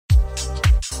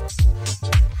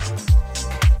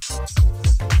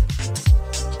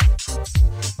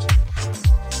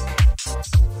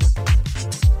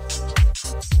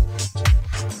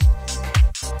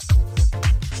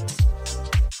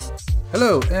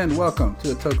Hello and welcome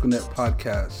to the TokuNet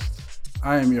podcast.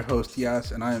 I am your host Yas,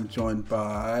 and I am joined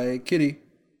by Kitty.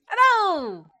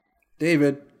 Hello.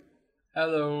 David.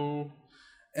 Hello.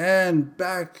 And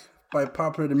back by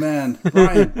popular demand,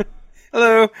 Brian.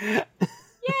 Hello. Yay,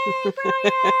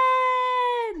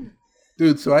 Brian!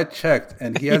 Dude, so I checked,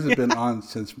 and he hasn't been on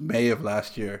since May of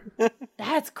last year.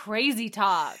 That's crazy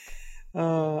talk.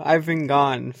 I've been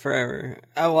gone forever.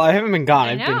 Well, I haven't been gone.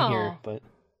 I've been know. here, but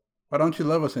Why don't you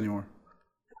love us anymore?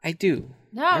 I do.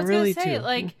 No, I was really gonna say, do.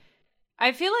 like,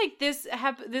 I feel like this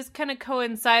kind of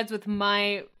coincides with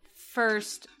my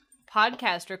first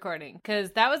podcast recording,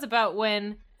 because that was about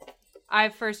when I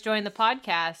first joined the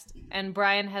podcast, and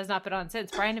Brian has not been on since.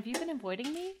 Brian, have you been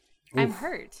avoiding me? I'm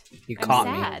hurt. You I'm caught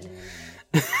sad.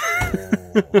 me.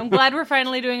 I'm glad we're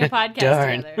finally doing a podcast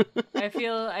Darn. together.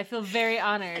 I feel very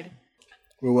honored.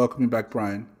 We're welcoming back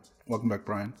Brian. Welcome back,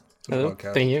 Brian, to the Hello.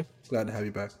 podcast. Thank you. Glad to have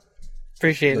you back.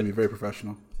 Appreciate You'll it. be very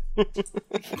professional.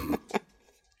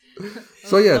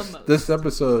 So yes, this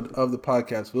episode of the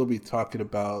podcast we'll be talking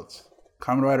about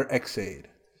Kamen Rider Ex-Aid.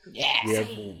 Yeah. We have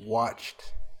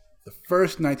watched the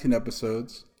first 19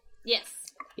 episodes, Yes.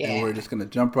 and we're just going to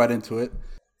jump right into it.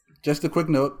 Just a quick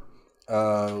note,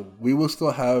 we will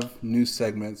still have news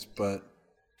segments, but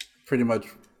pretty much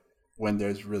when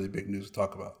there's really big news to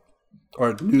talk about,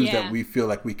 or news Yeah. that we feel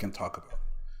like we can talk about.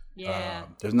 Yeah.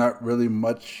 There's not really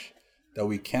much that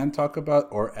we can talk about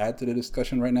or add to the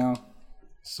discussion right now,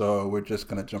 so we're just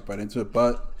going to jump right into it.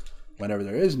 But whenever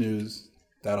there is news,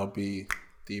 that'll be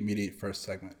the immediate first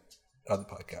segment of the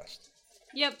podcast.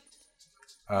 Yep.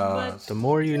 The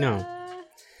more you know.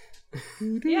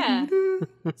 Yeah.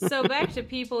 So back to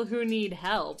people who need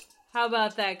help. How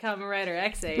about that Kamen Rider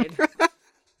Ex-Aid?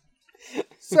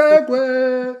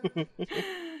 Segway!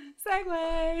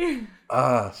 Segway!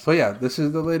 So yeah, this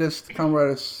is the latest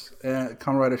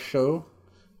Kamen Rider show.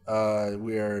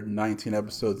 We are 19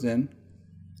 episodes in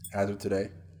as of today,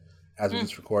 as of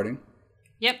this recording.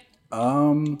 Yep.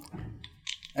 And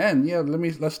yeah,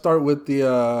 let's start with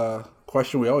the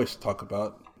question we always talk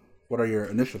about. What are your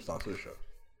initial thoughts of the show?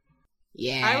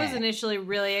 Yeah. I was initially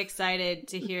really excited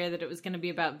to hear that it was going to be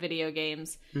about video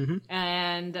games. Mm-hmm.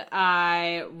 And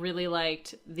I really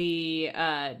liked the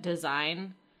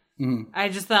design. Mm-hmm. I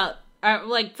just thought,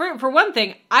 for one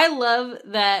thing, I love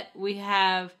that we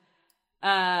have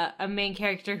a main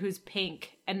character who's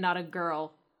pink and not a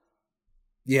girl.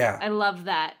 Yeah, I love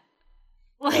that.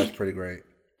 that's pretty great.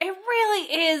 It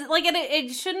really is. Like,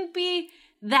 it shouldn't be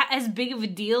that as big of a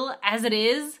deal as it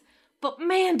is, but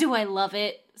man, do I love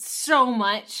it so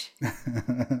much.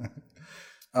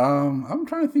 I'm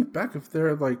trying to think back if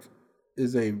there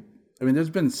there's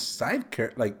been side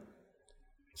character writers.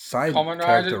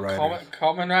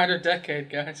 Kamen Rider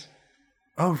Decade, guys.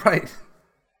 Oh right,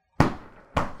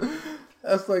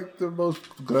 that's like the most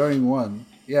glaring one.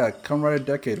 Yeah, Kamen Rider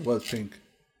Decade was pink.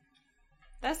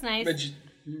 That's nice.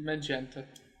 Magenta.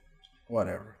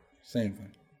 Whatever, same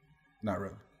thing. Not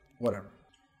really. Whatever.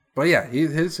 But yeah,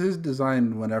 his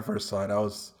design, when I first saw it, I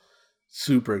was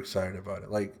super excited about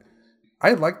it. Like,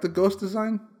 I liked the ghost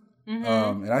design,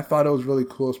 and I thought it was really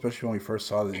cool, especially when we first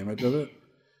saw the image of it.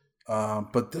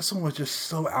 But this one was just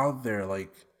so out there.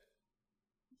 Like,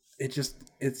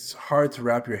 it's hard to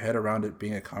wrap your head around it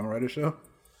being a Kamen Rider show.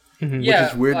 Mm-hmm. Which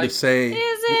is weird to say.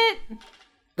 Is it?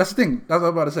 That's the thing. That's what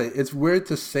I'm about to say. It's weird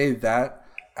to say that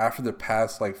after the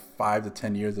past, 5 to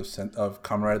 10 years of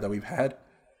Kamen Rider that we've had.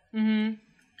 Mm-hmm.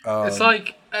 It's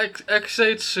like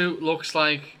Ex-Aid's suit looks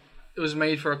like it was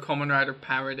made for a Kamen Rider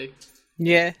parody.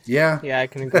 Yeah. Yeah. Yeah, I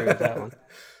can agree with that one.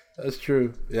 That's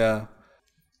true. Yeah.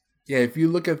 Yeah, if you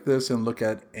look at this and look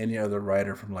at any other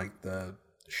writer from the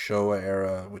Showa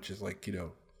era, which is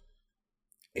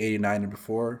 89 and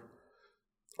before,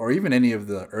 or even any of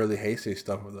the early Heisei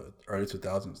stuff of the early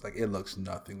 2000s, it looks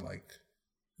nothing like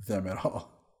them at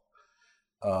all.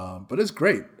 But it's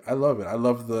great. I love it. I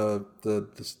love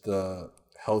the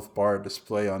health bar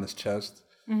display on his chest.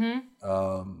 Mm-hmm.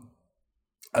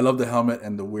 I love the helmet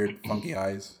and the weird funky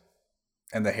eyes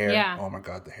and the hair. Yeah. Oh my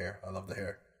god, the hair. I love the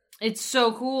hair. It's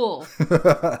so cool.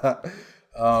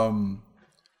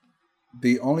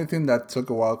 The only thing that took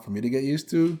a while for me to get used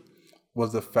to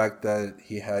was the fact that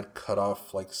he had cut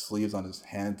off sleeves on his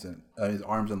hands and his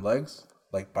arms and legs,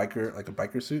 like a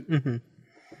biker suit. Mm-hmm.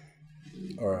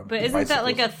 But isn't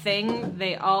that a thing?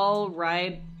 They all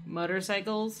ride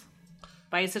motorcycles,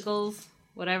 bicycles,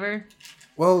 whatever.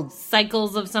 Well,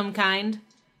 cycles of some kind.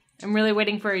 I'm really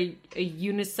waiting for a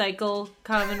unicycle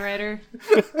Kamen Rider.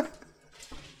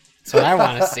 That's what I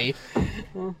want to see.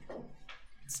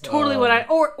 It's totally what I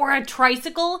or a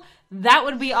tricycle. That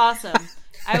would be awesome.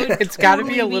 I would. It's gotta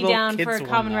be a totally little down kids for a one,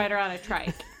 Kamen though. Rider on a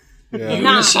trike. Yeah.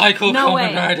 Unicycle no Kamen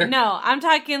way. Rider. No, I'm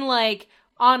talking like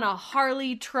on a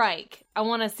Harley trike. I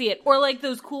want to see it, or like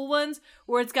those cool ones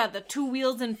where it's got the 2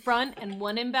 wheels in front and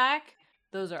 1 in back.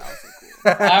 Those are also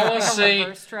cool. I want to A see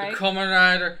reverse trike. Kamen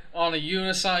Rider on a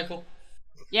unicycle.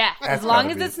 Yeah, That's as long gotta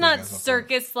as be a it's thing not at some point.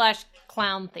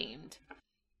 circus/clown themed.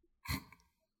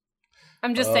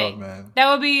 I'm just Oh, saying man.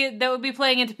 that would be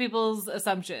playing into people's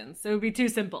assumptions. It would be too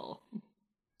simple.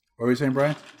 What were you saying,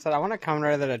 Brian? So I want a Kamen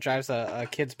Rider that drives a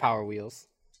kid's Power Wheels.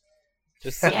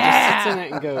 Just Yeah! sits in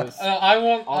it and goes. I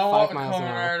want All a 5 miles an Kamen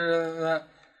hour. Rider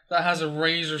that has a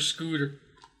Razor scooter.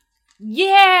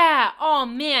 Yeah! Oh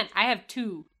man, I have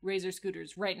 2 Razor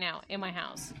scooters right now in my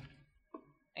house.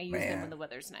 I use them Man. when the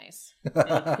weather's nice.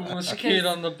 Coolest kid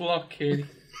on the block, kid.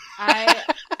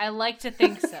 I like to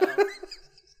think so.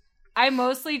 I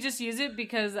mostly just use it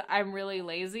because I'm really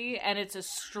lazy and it's a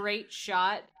straight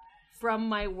shot from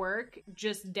my work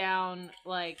just down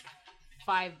like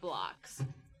 5 blocks.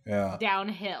 Yeah.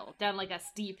 Downhill, down like a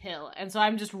steep hill. And so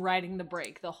I'm just riding the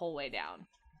brake the whole way down.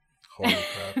 Holy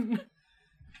crap. And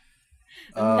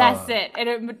that's it.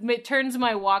 And it turns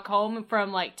my walk home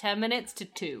from like 10 minutes to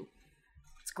 2.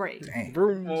 It's great. Dang.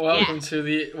 Vroom. Well, welcome to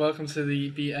the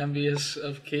Be Envious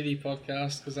of Kitty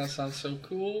podcast, because that sounds so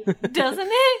cool. Doesn't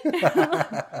it?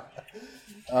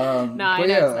 No, I know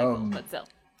it's not cool, but still.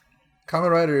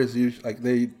 Kamen Rider is usually like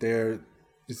they're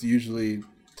it's usually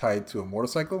tied to a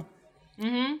motorcycle.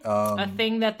 A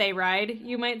thing that they ride,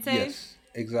 you might say? Yes,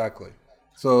 exactly.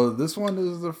 So this one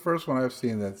is the first one I've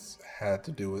seen that's had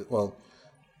to do with, well,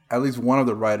 at least one of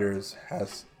the riders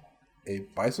has a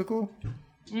bicycle,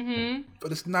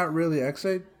 but it's not really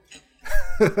X8.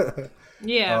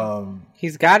 Yeah.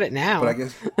 He's got it now. But I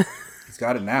guess he's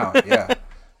got it now, yeah.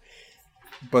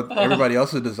 But everybody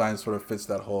else's design sort of fits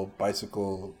that whole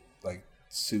bicycle like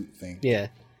suit thing. Yeah.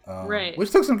 Right.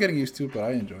 Which took some getting used to, but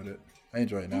I enjoyed it. I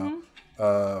enjoy it now.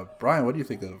 Brian, what do you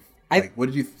think of? What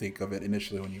did you think of it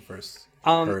initially when you first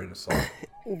heard it? Saw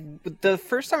it? The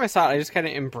first time I saw it, I just kind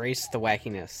of embraced the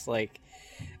wackiness. Like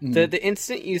the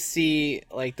instant you see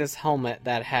like this helmet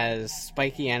that has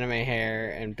spiky anime hair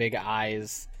and big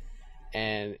eyes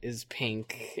and is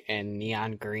pink and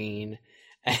neon green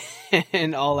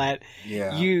and all that,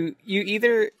 Yeah. you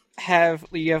either have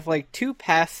like 2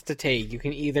 paths to take. You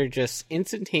can either just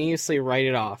instantaneously write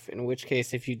it off, in which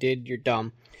case if you did, you're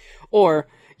dumb, or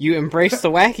you embrace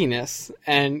the wackiness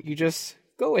and you just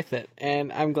go with it.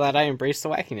 And I'm glad I embraced the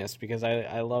wackiness because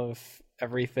I love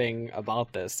everything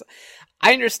about this.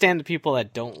 I understand the people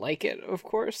that don't like it, of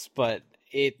course, but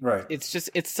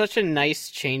it's such a nice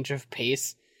change of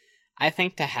pace, I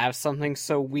think, to have something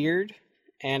so weird.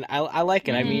 And I like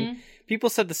it. I mean, people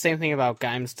said the same thing about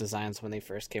Gaim's designs when they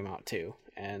first came out too.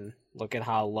 And look at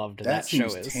how loved that show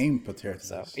seems is. tame compared to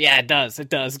So, this. yeah, it does.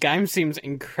 Gaim seems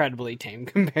incredibly tame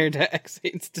compared to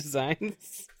X8's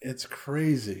designs. It's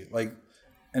crazy. Like,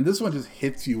 and this one just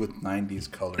hits you with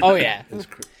 90s color. Oh, yeah. It's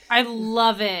I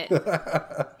love it.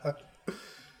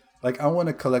 like, I want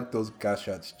to collect those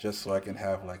gashats just so I can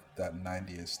have like that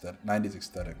 90s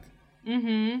aesthetic.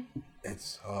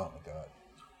 It's, oh my god.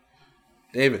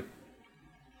 David.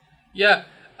 Yeah,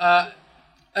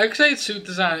 X8 suit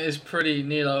design is pretty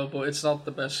neato, but it's not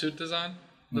the best suit design.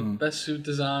 The best suit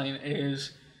design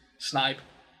is Snipe.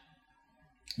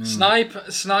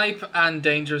 Snipe and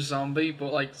Dangerous Zombie,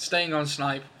 but like staying on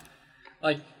Snipe,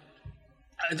 like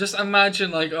I just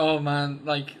imagine like, oh man,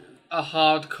 like a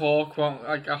hardcore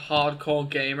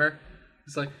gamer.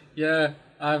 It's like, yeah,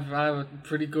 I have a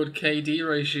pretty good KD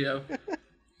ratio.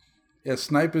 Yeah,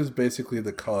 Snipe is basically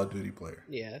the Call of Duty player.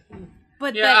 Yeah.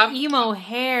 But Yeah, that I'm- emo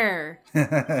hair.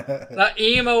 That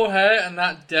emo hair and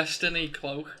that Destiny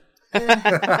cloak.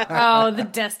 Oh, the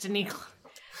Destiny.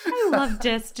 I love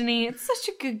Destiny. It's such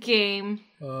a good game.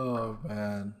 Oh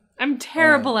man. I'm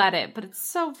terrible at it, but it's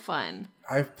so fun.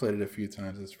 I've played it a few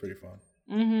times. It's pretty fun.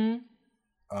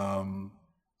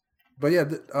 But yeah,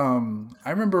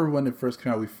 I remember when it first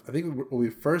came out. I think when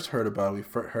we first heard about it,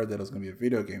 we heard that it was going to be a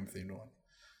video game themed one.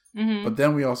 But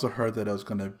then we also heard that it was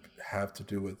going to have to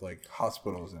do with like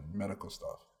hospitals and medical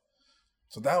stuff.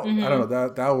 So that I don't know,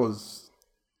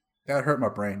 that hurt my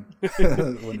brain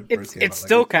when it first came out. It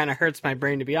still kind of hurts my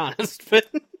brain, to be honest, but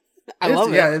I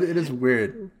love it. Yeah, it is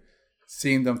weird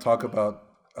seeing them talk about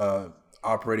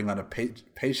operating on a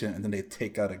patient and then they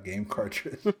take out a game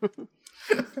cartridge.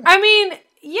 I mean,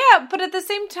 yeah, but at the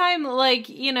same time, like,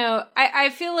 you know, I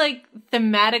feel like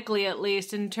thematically, at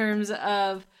least in terms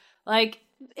of Like,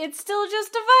 it's still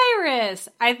just a virus.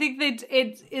 I think that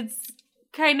it's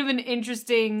kind of an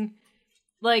interesting,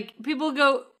 like, people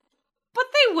go, but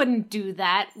they wouldn't do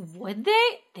that, would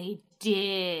they? They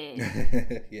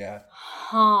did. Yeah.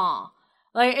 Huh.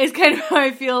 Like, it's kind of how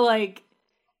I feel like,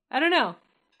 I don't know.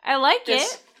 I like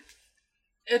it.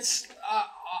 It's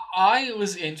I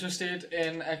was interested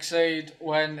in Xaid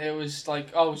when it was like,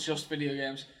 oh, it's just video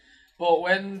games. But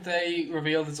when they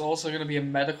revealed it's also going to be a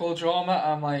medical drama,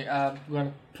 I'm like, I'm going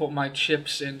to put my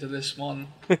chips into this one.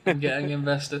 I'm getting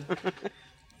invested.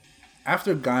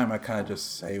 After Gaim, I kind of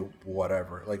just say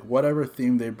whatever. Like, whatever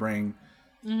theme they bring,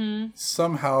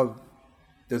 somehow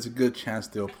there's a good chance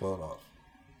they'll pull it off.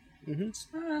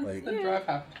 Like, The drive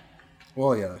happened.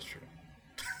 well, yeah, that's true.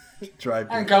 Drive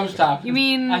And Game. Ghost happened. You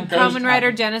mean And Ghost Kamen Rider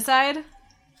happened. Genocide?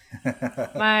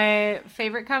 My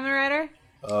favorite Kamen Rider?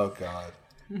 Oh, God.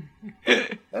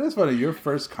 That is funny. Your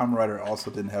first Kamen Rider also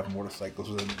didn't have motorcycles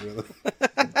in it, really.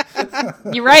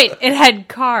 You're right. It had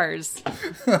cars.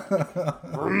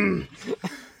 Oh,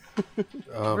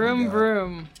 my Vroom, God.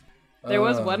 vroom. There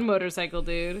was one motorcycle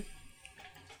dude.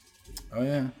 Oh,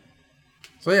 yeah.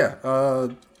 So, yeah.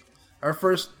 Our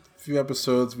first few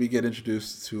episodes, we get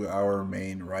introduced to our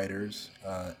main writers.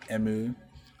 Emu,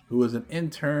 who is an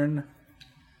intern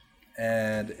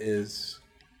and is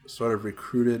sort of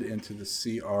recruited into the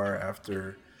CR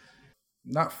after,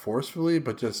 not forcefully,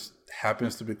 but just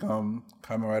happens to become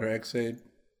Kamen Rider Xaid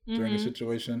during a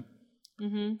situation.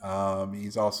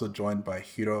 He's also joined by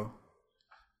Hiro,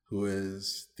 who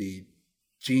is the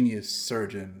genius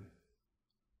surgeon,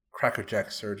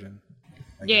 crackerjack surgeon,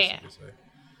 I guess Yeah. you could say.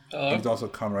 Hello? He's also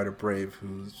Kamen Rider Brave,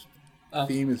 whose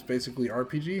theme is basically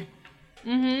RPG,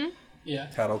 Yeah.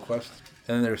 Tattle Quest.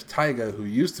 And then there's Taiga, who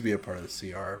used to be a part of the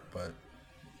CR, but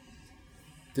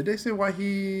did they say why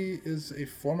he is a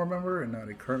former member and not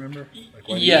a current member? Like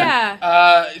why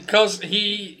Yeah. Because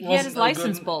he He had his wasn't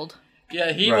license a good, pulled.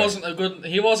 Yeah, he Right. wasn't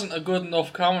a good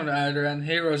enough Kamen Rider, and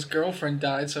Hero's girlfriend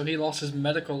died, so he lost his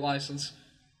medical license.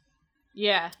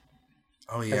 Yeah.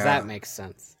 Oh Because yeah, that makes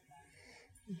sense.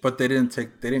 but they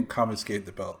didn't confiscate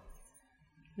the belt.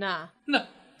 Nah.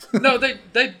 No, they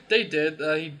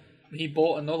did. He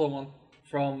bought another one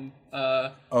from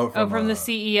From the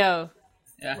CEO.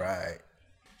 yeah. Right.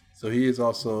 So he is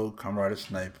also Kamen Rider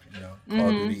Snipe, Call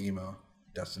of Duty Emo,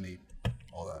 Destiny,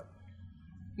 all that.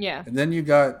 Yeah. And then you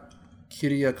got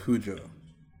Kiriya Kujo,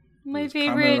 My who's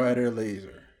favorite. Kamen Rider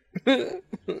Laser.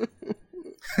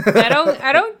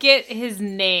 I don't get his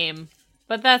name,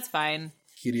 but that's fine.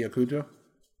 Kiriya Kujo?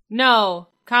 No,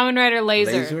 Kamen Rider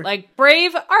Laser. Laser? Like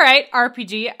Brave, all right,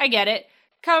 RPG, I get it.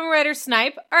 Kamen Rider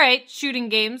Snipe, all right, shooting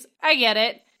games, I get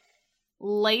it.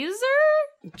 Laser?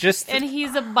 Just And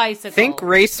he's a bicycle. think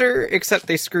Racer, except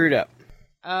they screwed up.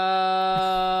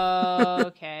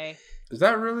 Okay. Is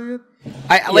that really it?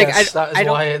 Yes, that is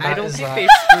why that I don't is think that. they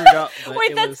screwed up. But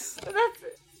Wait, it that's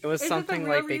was is that something the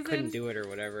real like they couldn't reason? do it or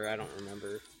whatever. I don't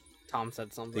remember. Tom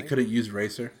said something. They couldn't use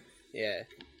Racer? Yeah.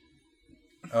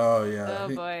 Oh, yeah.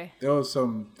 Oh boy. There was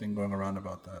something going around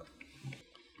about that.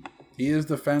 He is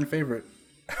the fan favorite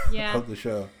Yeah. of the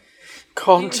show.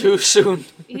 Gone too soon.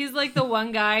 He's like the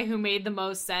one guy who made the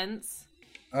most sense.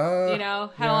 Had a yeah.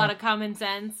 lot of common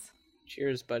sense.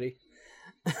 Cheers, buddy.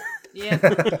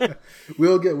 Yeah.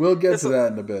 We'll get to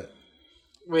that in a bit.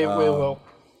 We will.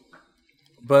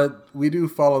 But we do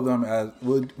follow them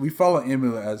we follow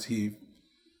Emu as he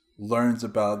learns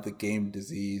about the game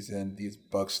disease and these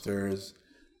bugsters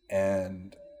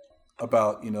and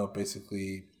about,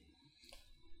 basically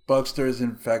bugsters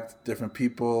infect different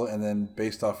people, and then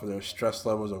based off of their stress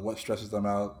levels or what stresses them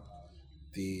out,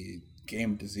 the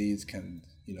game disease can,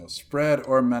 spread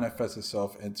or manifest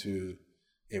itself into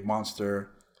a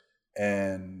monster,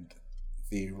 and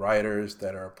the riders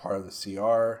that are part of the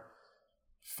CR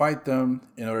fight them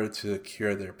in order to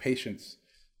cure their patients.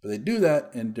 But they do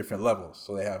that in different levels.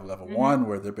 So they have level 1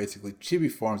 where they're basically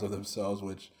chibi forms of themselves,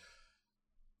 which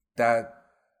that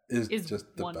is just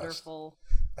the wonderful.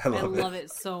 best. I love it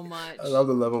so much. I love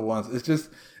the level 1s.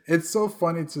 It's so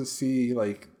funny to see,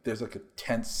 like, there's like a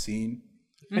tense scene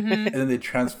and then they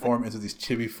transform into these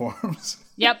chibi forms.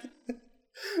 Yep.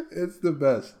 It's the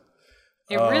best.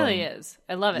 It really is.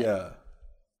 I love it. Yeah.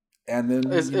 And then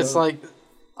It's like,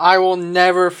 I will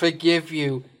never forgive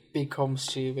you. Becomes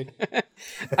stupid.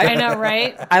 I know,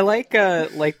 right? I like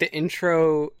the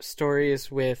intro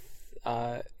stories with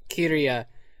Kiriya,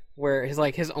 where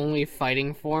his only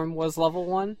fighting form was level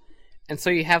 1, and so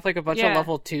you have like a bunch of Yeah.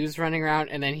 level 2s running around,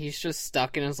 and then he's just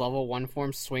stuck in his level 1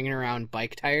 form, swinging around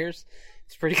bike tires.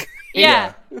 It's pretty.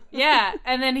 Yeah. Yeah.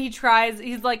 And then he's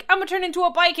like, I'm gonna turn into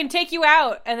a bike and take you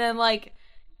out. And then, like,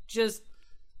 just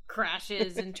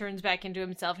crashes and turns back into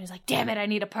himself, and he's like, "Damn it, I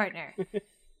need a partner."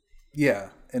 Yeah,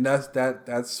 and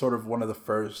that's sort of one of the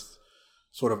first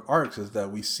sort of arcs is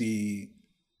that we see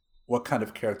what kind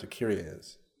of character Kirya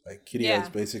is. Like Kirya is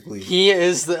basically He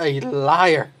is a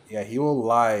liar. yeah, he will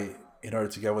lie in order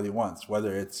to get what he wants,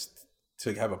 whether it's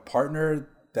to have a partner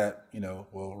that,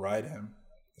 will ride him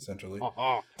essentially.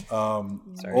 Oh,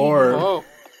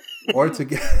 Or to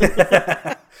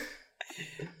get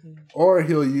or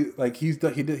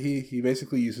he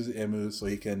basically uses Imu so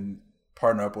he can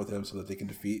partner up with him so that they can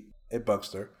defeat a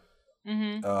Buckster.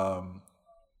 Mm-hmm.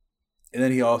 And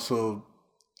then he also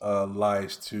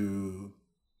lies to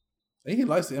I think he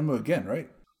lies to Emu again, right?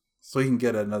 So he can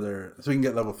get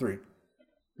level 3.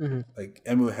 Mm-hmm. Like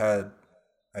Emu had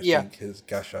I think his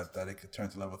Gashat that it could turn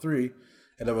to level 3.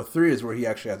 And level 3 is where he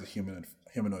actually has a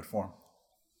humanoid form.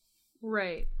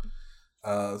 Right.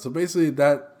 So basically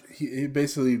that he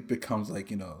basically becomes like,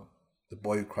 the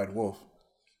boy who cried wolf.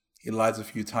 He lies a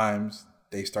few times,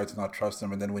 they start to not trust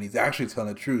him, and then when he's actually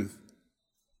telling the truth,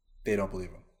 they don't believe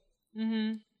him.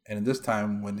 Mm-hmm. And in this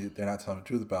time when they're not telling the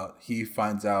truth about, he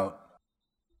finds out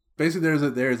basically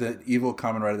there's an evil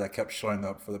Kamen Rider that kept showing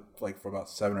up for about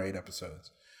 7 or 8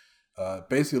 episodes.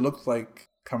 Basically looked like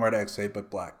Kamen Rider XA but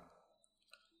black.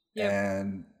 Yep.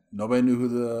 And nobody knew who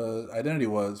the identity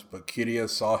was, but Kirya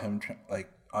saw him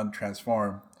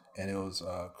untransform, and it was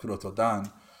Kuroto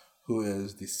Dan, who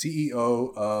is the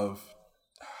CEO of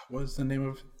what is the name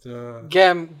of the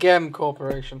Gem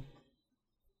Corporation.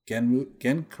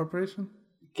 Gen Corporation?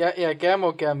 Gem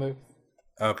or Gemu.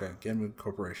 Okay, Genmu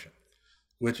Corporation,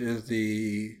 which is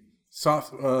the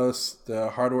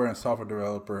the hardware and software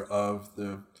developer of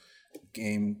the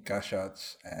game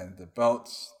Gashats and the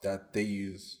belts that they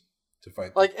use to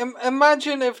fight. Like,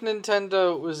 imagine if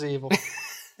Nintendo was evil.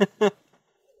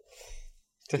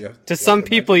 To some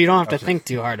people, you don't have to think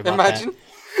too hard about Imagine.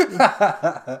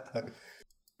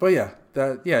 But yeah,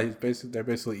 they're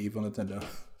basically evil Nintendo.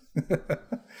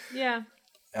 Yeah.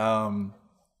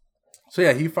 So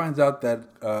yeah, he finds out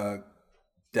that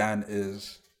Dan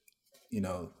is,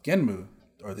 Genmu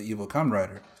or the evil Kamen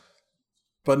Rider,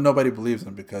 but nobody believes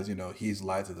him because he's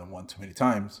lied to them one too many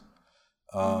times.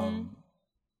 And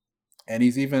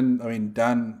he's even,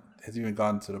 Dan has even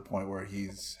gone to the point where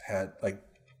he's had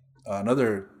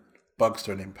another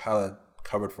Bugster named Pallet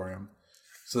covered for him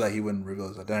so that he wouldn't reveal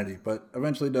his identity. But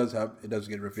eventually it does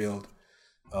get revealed.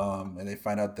 And they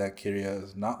find out that Kirya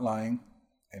is not lying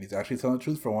and he's actually telling the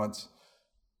truth for once.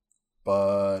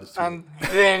 But And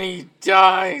then he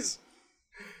dies.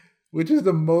 which is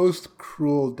the most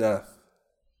cruel death.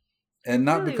 And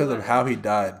not Really because of was. how he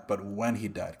died, but when he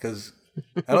died. Because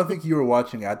I don't think you were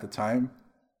watching at the time,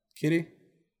 Kitty.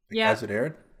 Yeah. As it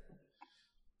aired.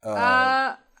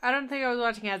 I don't think I was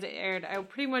watching as it aired. I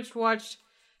pretty much watched.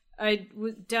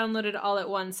 Downloaded all at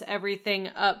once everything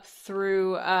up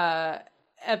through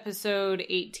episode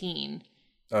 18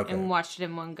 Okay. and watched it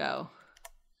in one go.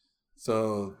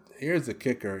 So here's the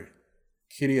kicker: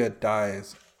 Kirya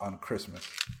dies on Christmas.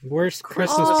 Worst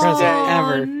Christmas Oh, present yeah.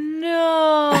 ever.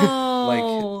 No!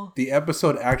 Like the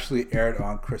episode actually aired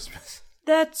on Christmas,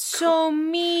 That's so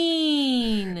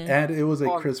mean. and it was a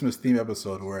On- Christmas themed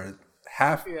episode where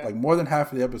more than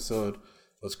half of the episode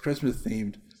was Christmas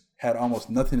themed, had almost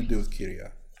nothing to do with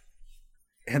Kirya.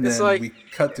 And It's then like- we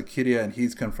cut to Kirya, and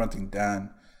he's confronting Dan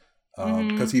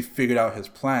because he figured out his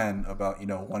plan about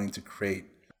wanting to create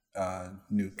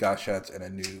new gashats and a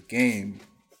new game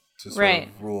to sort Right.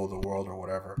 of rule the world or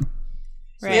whatever.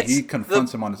 So Right. he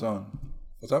confronts him on his own.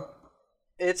 What's up?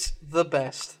 It's the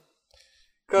best.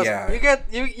 Because Yeah.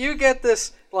 you get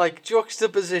this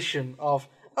juxtaposition of,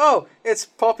 it's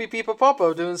Poppy Peepa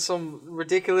Popo doing some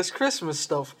ridiculous Christmas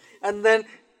stuff, and then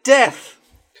death.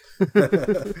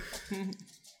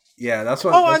 Yeah, that's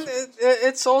what. Oh, that's, and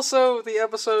it's also the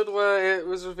episode where it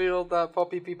was revealed that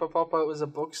Poppy Peepa Popo was a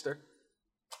Bookster.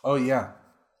 oh yeah,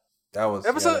 that was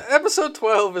Episode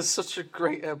 12 is such a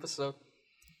great episode.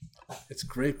 It's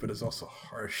great, but it's also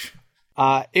harsh.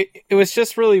 It was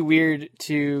just really weird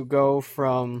to go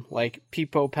from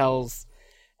Peepo Pels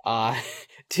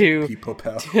to People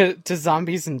pal. to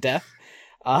zombies and death.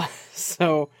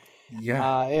 So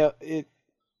Yeah,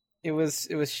 it was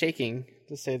shaking,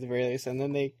 to say the very least, and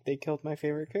then they killed my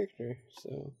favorite character.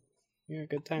 So yeah,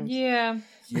 good times. Yeah.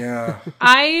 yeah.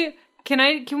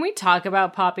 Can we talk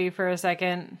about Poppy for a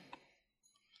second?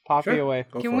 Poppy Sure. away.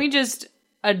 Go Can for we it. just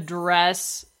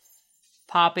address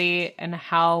Poppy and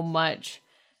how much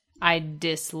I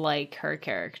dislike her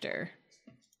character?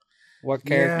 What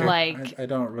character? Like- I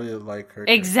don't really like her.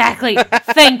 Exactly.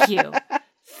 Thank you.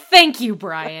 Thank you,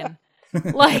 Brian.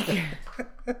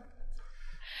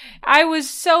 I was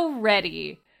so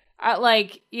ready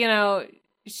like, you know,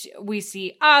 we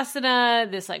see Asuna,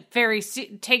 this like very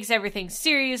takes everything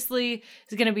seriously,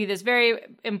 is going to be this very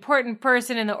important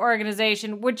person in the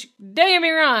organization, which, don't get me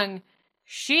wrong,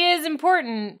 she is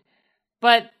important,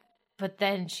 but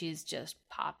then she's just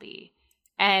Poppy.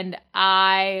 And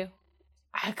God,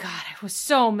 I was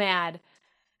so mad.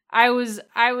 I was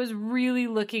really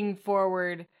looking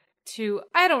forward to,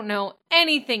 I don't know,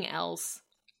 anything else.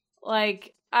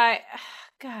 Like, God.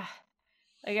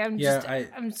 Like,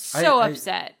 I'm so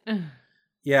upset.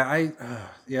 There's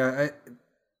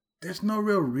no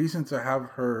real reason to have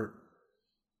her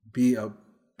be a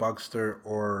Bugster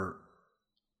or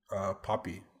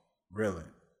Poppy, really.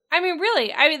 I mean,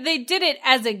 really. I mean, they did it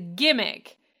as a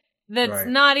gimmick that's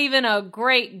not even a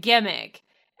great gimmick.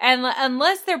 And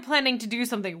unless they're planning to do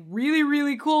something really,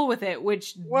 really cool with it,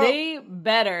 which they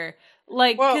better.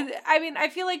 Like, I mean, I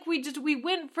feel like we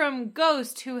went from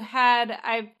Ghost, who had,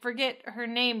 I forget her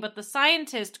name, but the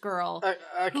scientist girl,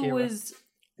 Akira. who was...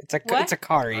 It's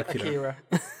Akari. Akira.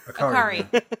 Akari.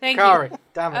 Thank Akari. you.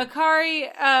 Damn it.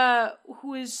 Akari,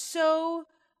 who is so,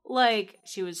 like,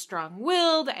 she was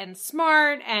strong-willed and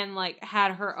smart and, like,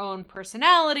 had her own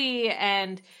personality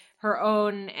and her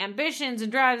own ambitions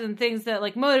and drives and things that,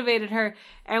 like, motivated her.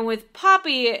 And with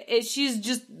Poppy, she's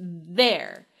just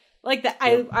there. Like,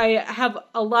 I have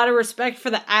a lot of respect for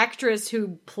the actress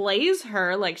who plays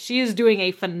her. Like, she is doing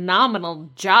a phenomenal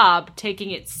job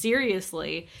taking it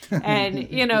seriously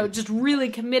and, you know, just really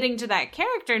committing to that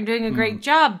character and doing a great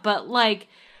job. But, like,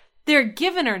 they're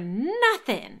giving her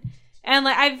nothing. And,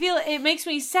 like, I feel it makes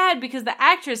me sad because the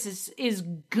actress is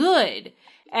good.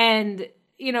 And,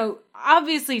 you know,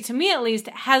 obviously, to me at least,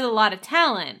 has a lot of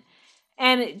talent.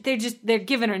 And they're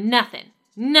giving her nothing.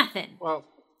 Nothing. Well,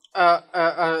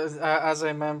 as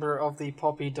a member of the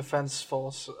Poppy Defense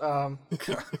Force,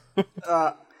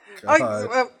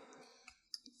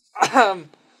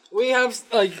 we have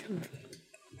like,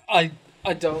 I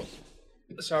don't,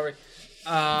 sorry,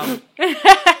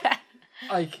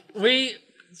 like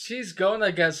she's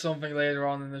gonna get something later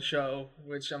on in the show,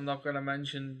 which I'm not gonna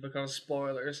mention because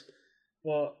spoilers.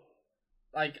 But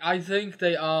like, I think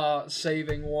they are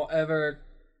saving whatever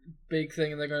big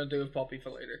thing they're gonna do with Poppy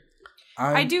for later.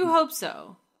 I do hope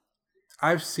so.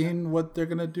 I've seen what they're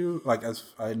gonna do. Like,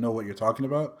 as I know what you're talking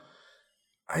about.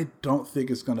 I don't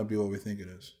think it's gonna be what we think it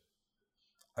is.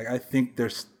 Like, I think they're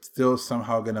still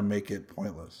somehow gonna make it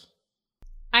pointless.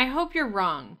 I hope you're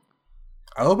wrong.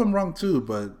 I hope I'm wrong too,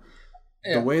 but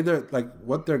the way they're the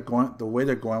way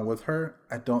they're going with her,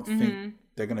 I don't think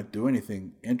they're gonna do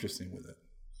anything interesting with it.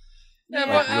 Yeah,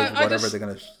 like, but with whatever they're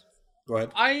gonna. Go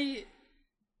ahead.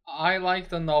 I like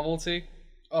the novelty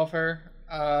of her.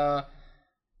 I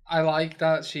like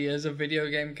that she is a video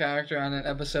game character, and in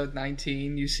episode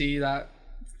 19 you see that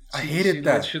I hated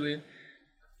that.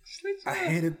 I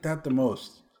hated that the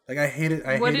most. Like, I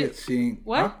hated seeing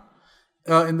what?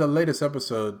 In the latest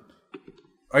episode.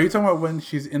 Are you talking about when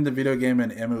she's in the video game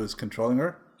and Emma was controlling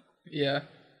her? Yeah.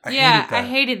 I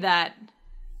hated that.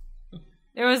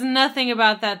 There was nothing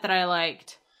about that I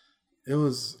liked. It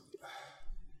was.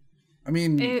 I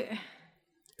mean,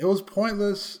 it was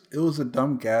pointless. It was a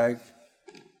dumb gag.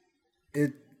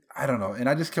 I don't know, and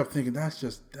I just kept thinking that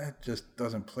just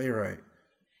doesn't play right.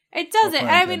 It doesn't.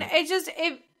 I mean,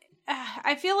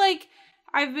 I feel like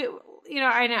I've been,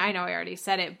 I know I already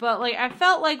said it, but like I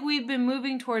felt like we've been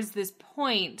moving towards this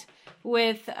point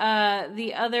with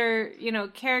the other,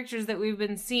 characters that we've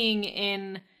been seeing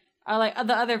in like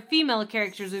the other female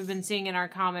characters we've been seeing in our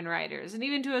Kamen Riders, and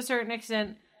even to a certain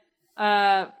extent,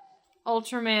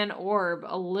 Ultraman Orb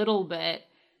a little bit,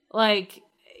 like,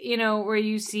 where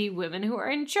you see women who are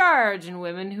in charge and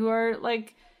women who are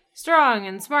like strong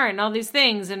and smart and all these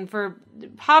things. And for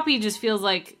Poppy just feels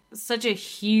like such a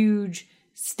huge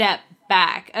step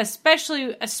back,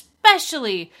 especially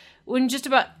when just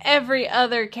about every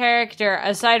other character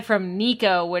aside from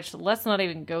Nico, which let's not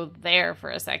even go there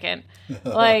for a second,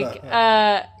 like,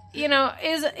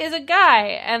 is a guy,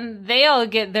 and they all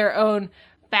get their own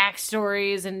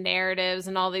backstories and narratives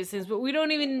and all these things, but we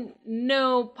don't even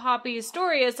know Poppy's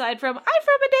story aside from I'm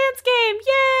from a dance game,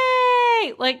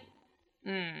 yay! Like,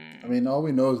 I mean, all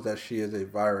we know is that she is a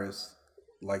virus,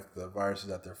 like the viruses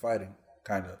that they're fighting,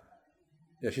 kind of.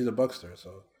 Yeah, she's a Bugster,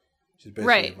 so she's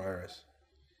basically a virus.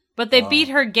 But they beat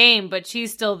her game, but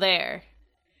she's still there.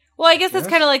 Well, I guess that's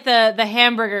kind of like the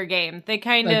hamburger game. They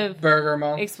kind like of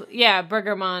Burgermon.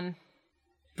 Burgermon.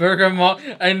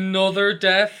 Burgermon, another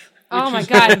death. Oh my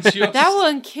god, that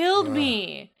one killed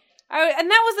me. And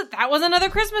that was another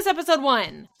Christmas episode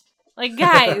one. Like,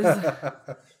 guys.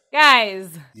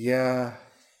 Yeah.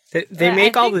 They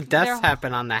make all the deaths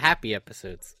happen on the happy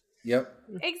episodes. Yep.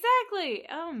 Exactly.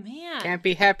 Oh man. Can't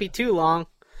be happy too long.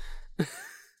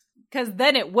 Because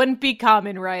then it wouldn't be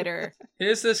Kamen Rider.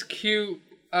 Here's this cute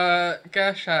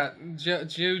gash hat,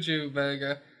 Juju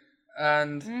burger,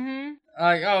 and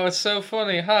like, oh, it's so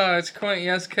funny, huh? It's quaint. He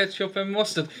has ketchup and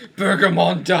mustard.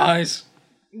 Burgermon dies.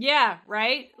 Yeah,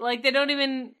 right? Like they don't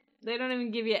even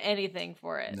give you anything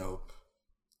for it. Nope.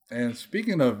 And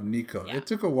speaking of Nico, it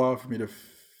took a while for me to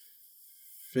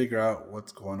figure out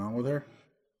what's going on with her.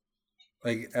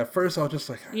 Like at first, I was just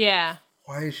like, Yeah.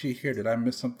 why is she here? Did I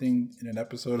miss something in an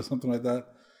episode or something like that?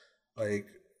 Like,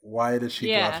 why did she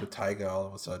go after Taiga all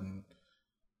of a sudden?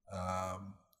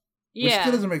 Which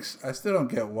still doesn't make. I still don't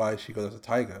get why she goes after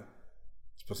Taiga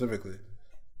specifically.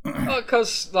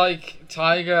 Because like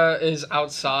Taiga is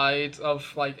outside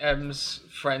of like M's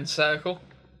friend circle.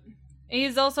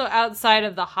 He's also outside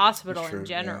of the hospital True, in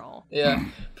general. Yeah.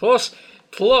 Plus,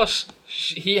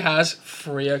 he has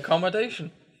free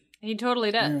accommodation. He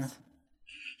totally does. Yeah.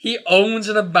 He owns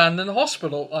an abandoned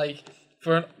hospital, like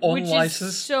for an Which unlicensed.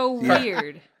 is so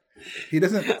weird. He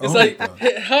doesn't. It's like,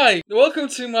 hi, welcome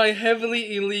to my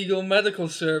heavily illegal medical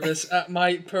service at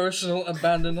my personal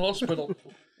abandoned hospital.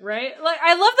 Right? Like,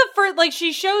 I love the first, like,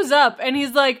 she shows up and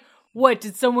he's like, what,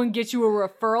 did someone get you a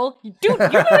referral? Dude, you're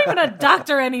not even a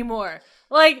doctor anymore.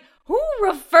 Like, who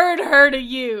referred her to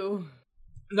you?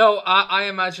 No, I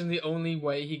imagine the only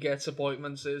way he gets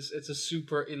appointments is it's a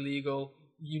super illegal,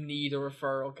 you need a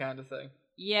referral kind of thing.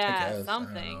 Yeah,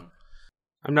 something.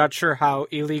 I'm not sure how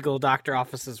illegal doctor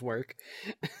offices work.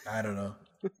 I don't know.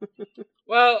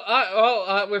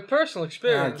 Well, with personal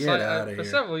experience, get outta for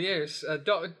here. several years,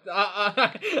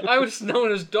 I was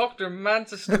known as Dr.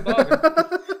 Mantis Toboggan.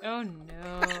 Oh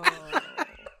no.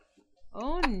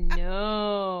 Oh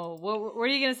no. What are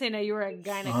you going to say now? You were a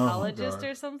gynecologist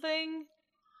or something?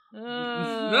 Oh,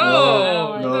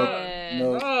 No. I don't like it.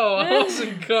 No. Oh, I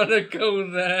wasn't gonna go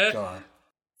there. God.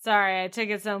 Sorry, I took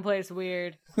it someplace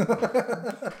weird. Yeah,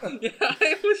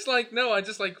 I was like, no, I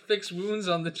just like fix wounds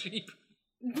on the cheap.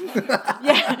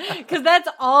 Yeah, because that's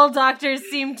all doctors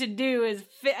seem to do is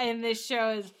in this show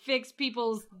is fix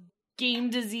people's game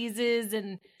diseases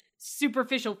and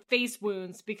superficial face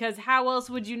wounds. Because how else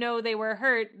would you know they were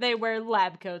hurt? They wear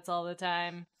lab coats all the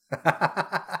time.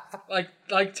 Like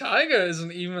Taiga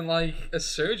isn't even like a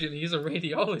surgeon; he's a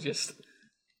radiologist.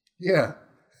 Yeah.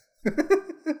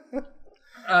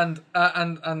 And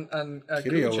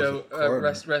Kiryu was a Kujo, coroner.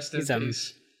 rest in He's a-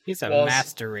 peace. He's a Was-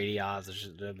 master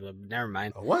radiologist. Never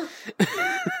mind. A what?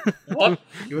 What?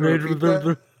 You want to repeat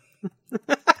that?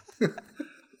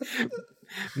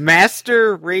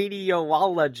 Master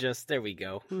radiologist. There we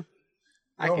go.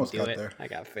 I can almost do got it. there. I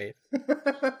got faith.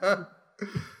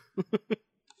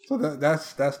 So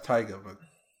that's Taiga, but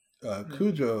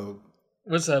Kujo,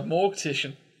 Was a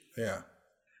mortician. yeah.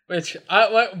 Which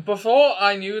before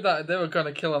I knew that they were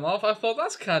gonna kill him off, I thought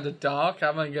that's kind of dark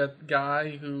having a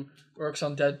guy who works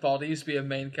on dead bodies be a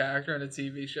main character in a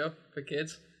TV show for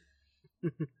kids.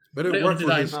 But it Little worked did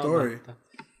for I his know. story.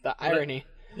 The irony.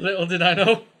 Little did I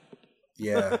know.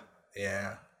 Yeah,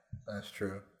 that's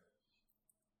true.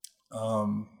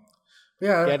 Yeah, He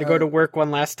had to go to work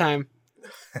one last time.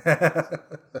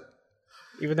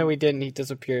 Even though he didn't, he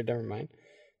disappeared. Never mind.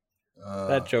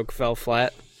 That joke fell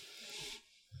flat.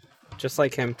 Just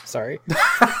like him. Sorry.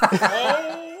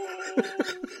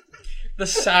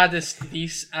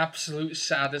 The absolute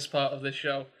saddest part of this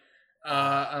show,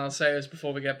 and I'll say this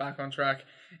before we get back on track,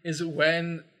 is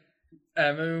when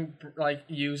Emu like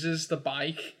uses the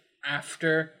bike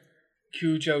after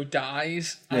Kujo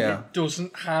dies and Yeah. it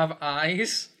doesn't have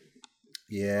eyes.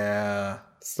 Yeah.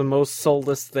 It's the most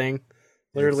soulless thing.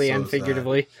 Literally so and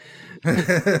figuratively.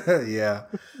 Yeah.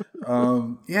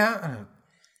 Yeah.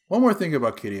 One more thing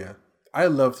about Kiryu. I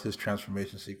loved his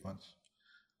transformation sequence.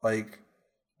 Like,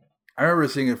 I remember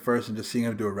seeing it first and just seeing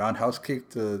him do a roundhouse kick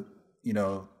to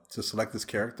select this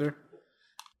character.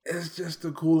 It's just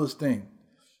the coolest thing.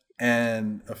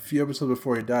 And a few episodes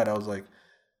before he died, I was like,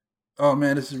 oh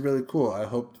man, this is really cool. I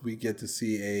hope we get to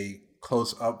see a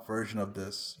close-up version of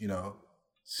this,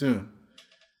 soon.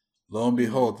 Lo and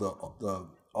behold, the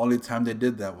only time they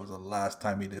did that was the last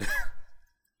time he did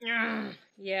it.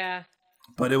 Yeah.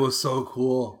 But it was so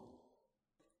cool.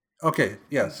 Okay,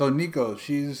 yeah. So Nico,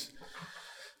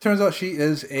 turns out she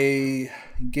is a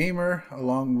gamer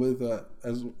along with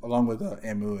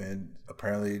Emu, and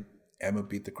apparently Emu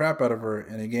beat the crap out of her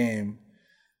in a game,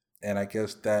 and I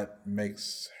guess that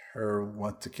makes her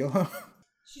want to kill him.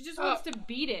 She just wants to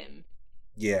beat him.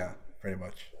 Yeah, pretty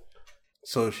much.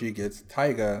 So she gets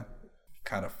Taiga,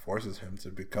 kind of forces him to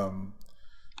become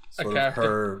sort of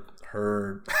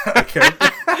her a character.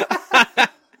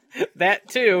 That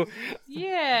too.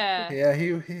 Yeah.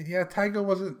 Yeah, Taiga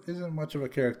isn't much of a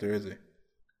character, is he?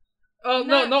 Oh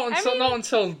No, not I until mean- not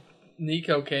until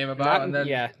Nico came about, and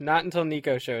then Not until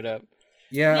Nico showed up.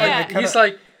 Yeah, Yeah. I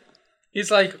kinda, he's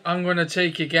like, I'm gonna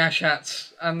take your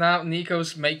Gashats, and now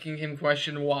Nico's making him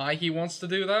question why he wants to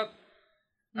do that,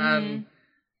 and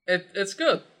it's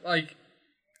good. Like,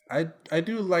 I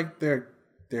do like their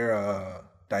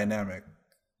dynamic.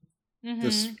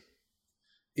 This,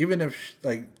 even if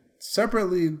like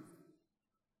separately,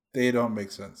 they don't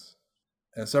make sense,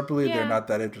 and separately Yeah. they're not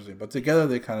that interesting, but together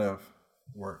they kind of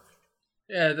work.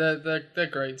 yeah, they're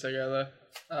great together.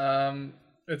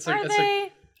 It's Are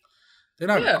they? They're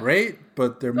not Yeah. great,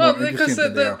 but they're well, more because interesting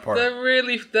than they are apart.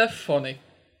 they're funny.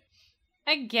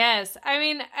 I guess. I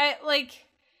mean, I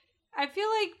feel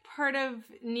like part of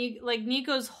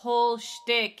Nico's whole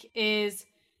shtick is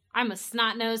I'm a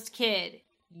snot-nosed kid.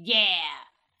 Yeah.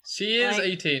 She is Like-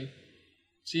 18.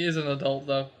 She is an adult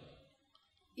though.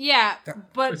 Yeah,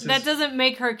 but Which that is- doesn't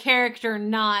make her character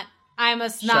not I'm a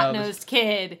snot-nosed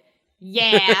kid.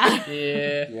 Yeah.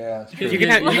 Yeah. Yeah, it's You true. You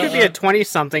can be a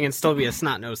 20-something and still be a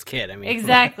snot-nosed kid. I mean,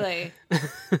 Exactly.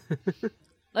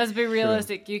 Let's be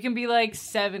realistic. You can be like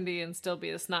 70 and still be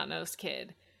a snot-nosed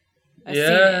kid. I've seen it.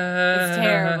 It's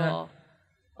terrible.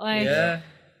 Like, Yeah.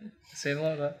 Seen a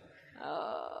lot of that.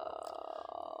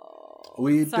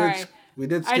 we sorry.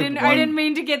 did skip I didn't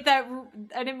mean to get that.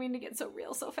 I didn't mean to get so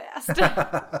real so fast.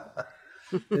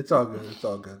 It's all good. It's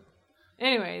all good.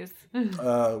 Anyways,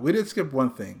 We did skip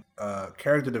one thing.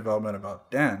 Character development about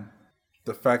Dan.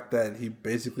 The fact that he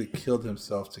basically killed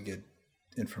himself to get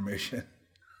information.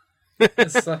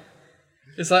 It's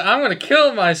like I'm gonna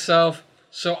kill myself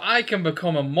so I can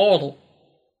become immortal.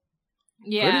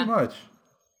 yeah. Pretty much.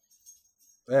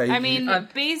 Yeah, I mean, I-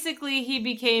 basically, he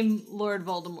became Lord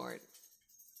Voldemort.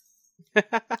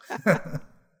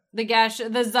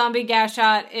 The zombie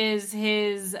Gashot is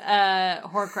his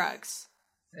Horcrux.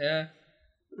 Yeah.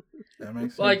 that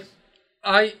makes sense. Like,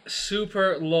 I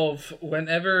super love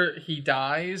whenever he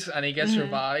dies and he gets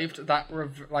revived. That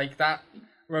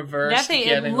reverse That thing, it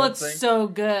getting up looks thing. so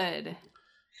good.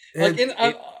 Like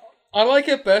I like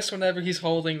it best whenever he's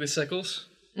holding the sickles.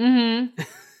 Mm-hmm.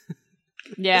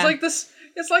 Yeah. It's like this.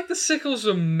 It's like the sickles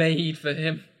were made for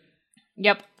him.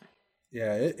 Yep.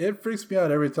 Yeah, it freaks me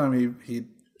out every time he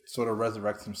sort of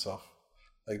resurrects himself,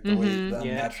 like the way the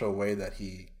natural way that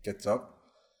he gets up.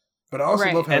 But I also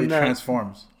Right. love how And he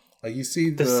transforms. Like you see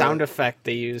the sound effect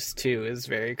they use too is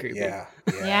very creepy. Yeah.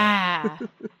 Yeah.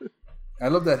 I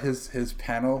love that his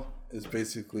panel is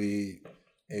basically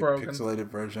a Broken. pixelated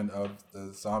version of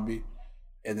the zombie,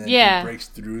 and then Yeah. he breaks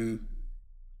through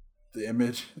the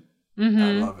image. Mm-hmm.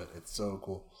 I love it. It's so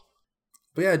cool.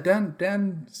 But yeah,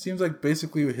 Dan seems like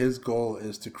basically his goal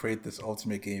is to create this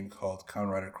ultimate game called Kamen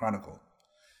Rider Chronicle,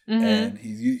 and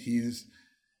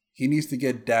he needs to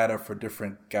get data for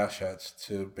different Gashats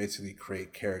to basically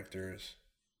create characters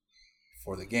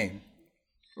for the game.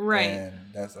 Right.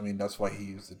 And that's why he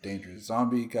used the dangerous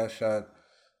zombie Gashat.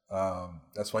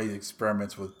 That's why he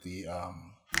experiments with the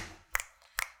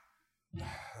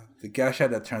Gashat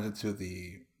that turns into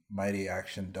the Mighty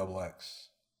Action Double X.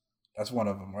 That's one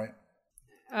of them, right?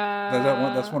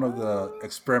 That's one of the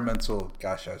experimental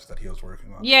Gashats that he was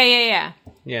working on. Yeah.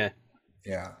 Yeah.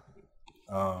 Yeah.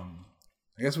 I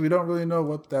guess we don't really know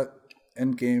what that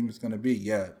end game is going to be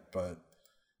yet, but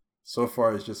so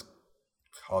far it's just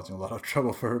causing a lot of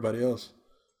trouble for everybody else.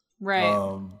 Right.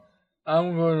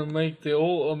 I'm going to make the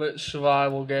ultimate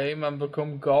survival game and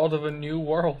become god of a new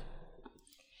world.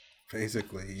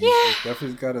 Basically, he's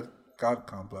definitely got a god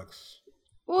complex.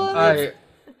 Well,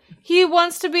 he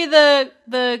wants to be the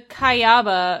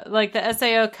Kayaba, like the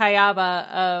Sao Kayaba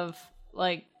of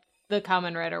like the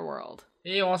Kamen Rider world.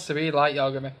 He wants to be like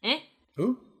Yagami.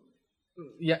 Who?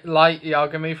 Yeah, like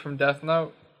Yagami from Death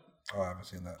Note. Oh, I haven't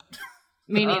seen that.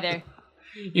 Me neither.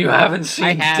 You haven't seen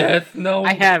I have. Death Note?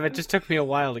 I have. It just took me a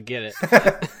while to get it.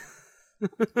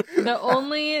 The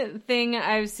only thing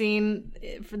I've seen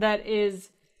that is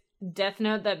Death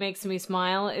Note that makes me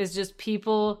smile is just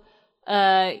people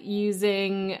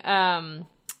using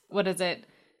what is it?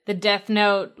 The Death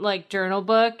Note like journal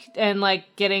book and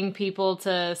like getting people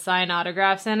to sign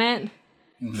autographs in it.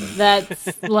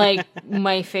 That's like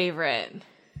my favorite.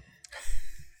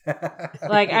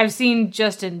 Like I've seen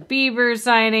Justin Bieber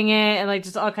signing it and like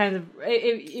just all kinds of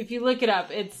if you look it up,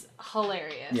 it's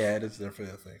hilarious. Yeah, it is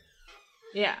definitely a thing.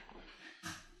 Yeah.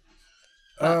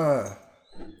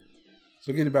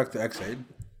 So getting back to X8.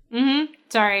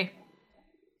 Sorry.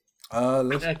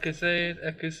 Let's.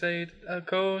 Ekusade,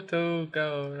 Akoto,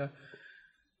 go.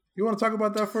 You want to talk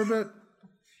about that for a bit?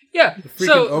 Yeah. freaking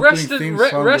So opening theme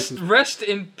song versus- rest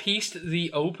in peace.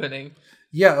 The opening.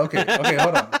 Yeah. Okay.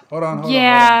 Hold on.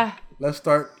 Yeah. Let's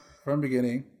start from the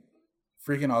beginning.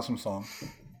 Freaking awesome song.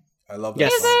 I love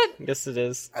that Yes, song. yes, it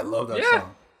is. I love that Yeah.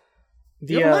 song.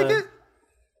 The, You don't like it?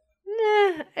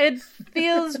 Nah, it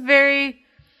feels very.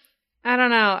 I don't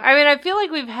know. I mean, I feel like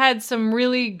we've had some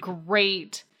really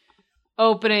great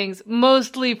openings,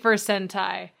 mostly for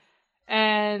Sentai,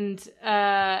 and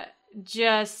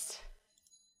just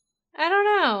I don't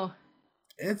know.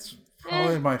 It's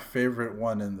probably my favorite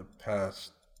one in the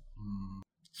past.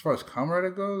 As far as Kamen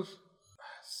Rider goes,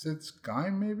 Sid Sky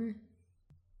maybe.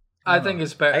 I think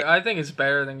it's better. I think it's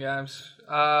better than Games.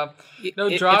 No,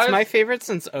 Drive. It's my favorite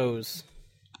since O's.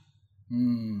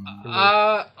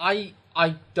 I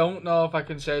don't know if I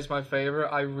can say it's my favorite.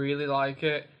 I really like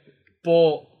it,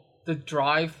 but the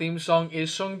Drive theme song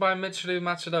is sung by Mitsuru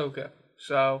Matsudoka.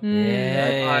 So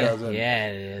That doesn't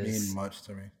it is. mean much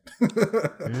to me.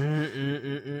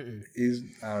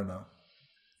 I don't know.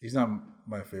 He's not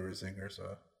my favorite singer, so.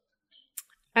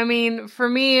 I mean, for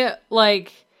me,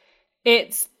 like,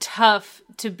 it's tough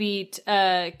to beat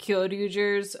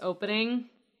Kyoryuger's opening.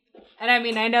 And I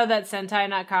mean, I know that's Sentai,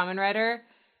 not Kamen Rider.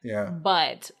 Yeah.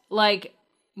 But, like,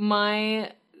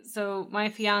 my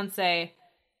fiance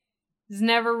has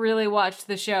never really watched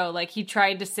the show. Like, he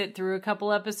tried to sit through a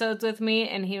couple episodes with me,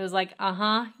 and he was like,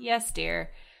 yes,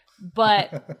 dear.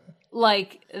 But,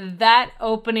 like, that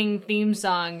opening theme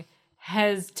song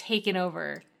has taken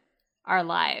over our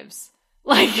lives.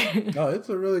 Like, No, it's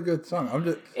a really good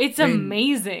song. it's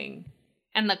amazing.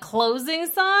 And the closing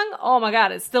song, oh my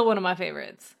god, it's still one of my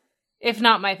favorites. If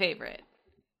not my favorite.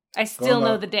 I still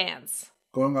know the dance.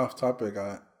 Going off topic,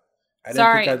 I didn't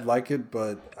Sorry. think I'd like it,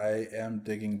 but I am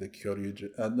digging the Q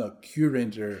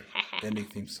Ranger ending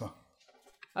theme song.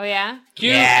 Oh yeah?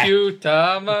 Q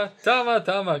Tama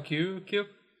Q.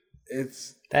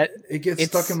 It gets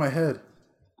stuck in my head.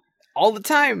 All the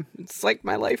time. It's like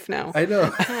my life now. I know.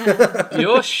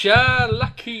 Yosha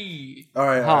Lucky. All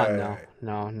right.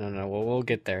 No. We'll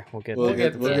get there. We'll get We'll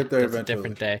there. get there That's a eventually.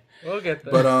 different day. We'll get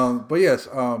there. But yes,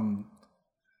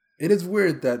 it is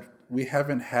weird that we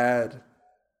haven't had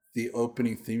the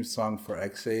opening theme song for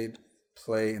X-Aid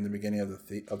play in the beginning of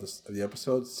the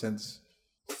episode since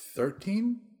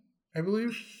 13, I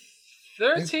believe.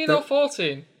 13 or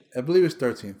 14? I believe it's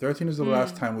 13. 13 is the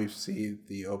last time we've seen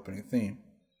the opening theme.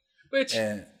 Which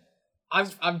And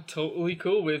I'm totally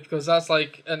cool with, because that's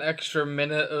like an extra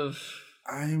minute of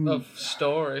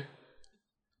story.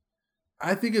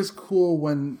 I think it's cool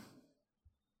when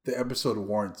the episode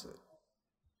warrants it.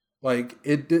 Like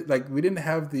we didn't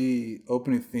have the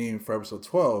opening theme for episode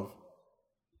 12,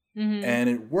 and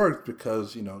it worked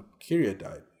because Kiria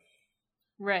died.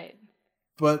 Right.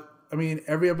 But I mean,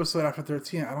 every episode after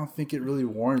 13, I don't think it really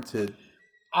warranted.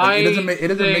 It doesn't make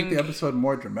the episode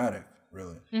more dramatic,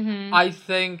 really. Mm-hmm. I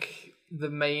think the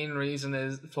main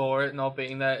reason for it not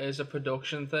being there is a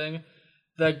production thing.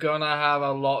 They're gonna have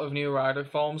a lot of new rider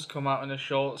forms come out in a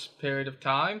short period of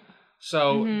time,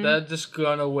 so they're just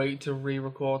gonna wait to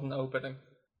re-record an opening.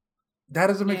 That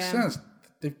doesn't make sense.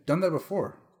 They've done that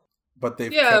before, but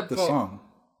they've kept the song.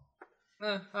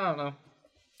 I don't know.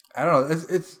 I don't know.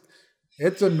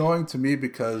 It's annoying to me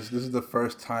because this is the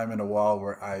first time in a while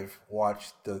where I've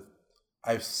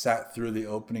sat through the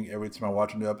opening every time I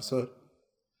watch a new episode.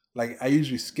 Like, I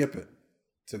usually skip it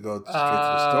to go straight to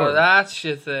the story. That's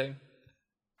your thing.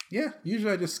 Yeah,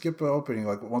 usually I just skip the opening.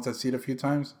 Like, once I see it a few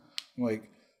times, I'm like,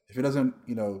 if it doesn't,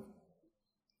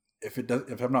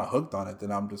 if I'm not hooked on it,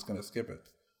 then I'm just gonna skip it.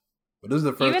 But this is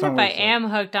the first time. Even if I am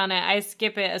hooked on it, I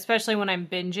skip it, especially when I'm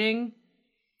binging.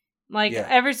 Like,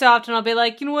 every so often I'll be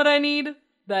like, you know what I need?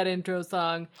 That intro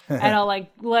song. And I'll,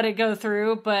 like, let it go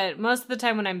through. But most of the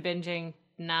time when I'm binging,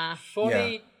 nah.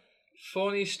 Funny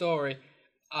story.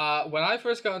 When I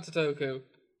first got into Toku,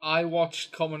 I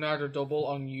watched Kamen Rider Double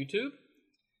on YouTube.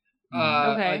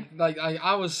 Okay.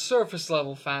 I was surface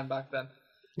level fan back then.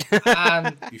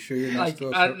 And You sure you're not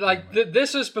still?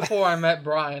 this was before I met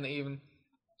Brian even.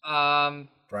 Brian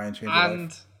changed your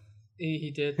life.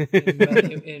 He did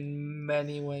in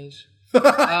many ways.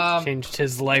 Changed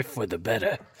his life for the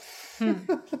better.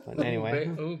 But anyway.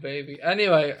 Oh baby.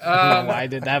 Anyway, I don't know why I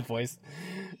did that voice.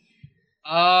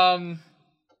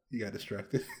 You got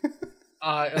distracted.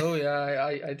 I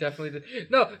definitely did.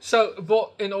 No,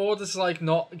 but in order to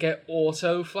not get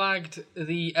auto flagged,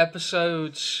 the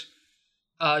episodes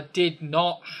did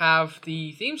not have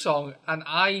the theme song, and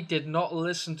I did not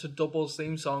listen to Double's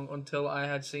theme song until I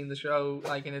had seen the show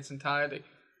in its entirety.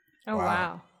 Oh,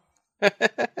 wow.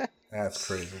 That's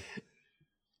crazy.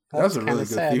 That's a really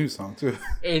good theme song too.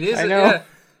 It is. I know.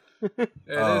 Yeah. It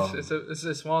is.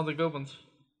 It's one of the good ones.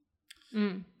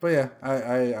 But yeah,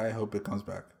 I hope it comes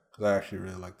back because I actually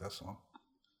really like that song.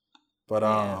 But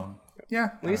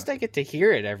yeah, At least I get to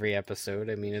hear it every episode.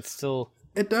 I mean, it's still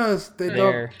it does. They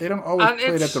there. don't always And play it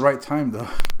at it's- the right time though.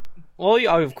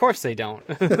 Well, of course they don't.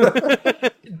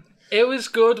 It was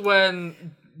good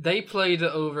when they played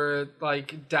it over,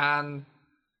 like Dan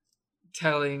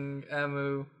telling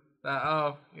Emu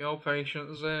that, your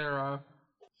patient's 0.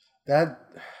 That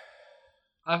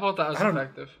I thought that was I don't-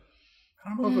 effective. I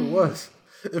don't know if it was.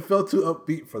 It felt too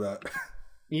upbeat for that.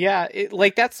 Yeah,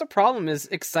 that's the problem. Is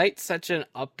Excite's such an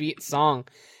upbeat song,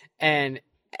 and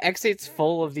Excite's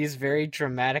full of these very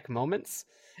dramatic moments,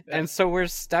 and so we're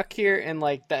stuck here in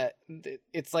like that.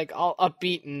 It's like all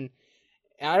upbeat and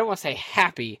I don't want to say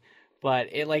happy, but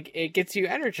it gets you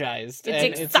energized. It's and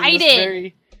in this exciting.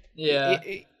 very Yeah.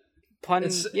 pun.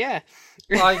 It's- Yeah,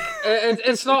 Like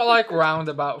it's not like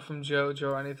Roundabout from JoJo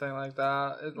or anything like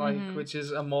that. Which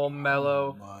is a more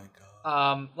mellow. Oh my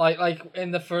god. Like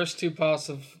in the first 2 parts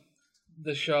of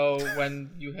the show,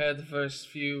 when you hear the first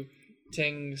few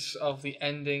tings of the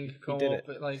ending come did up,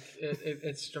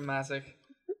 it's dramatic.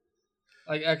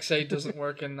 Like X8 doesn't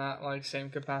work in that like same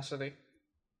capacity.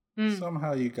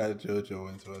 Somehow you got JoJo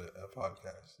into a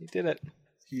podcast. you did it.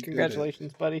 You did it.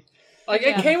 Congratulations, buddy. Like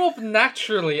it came up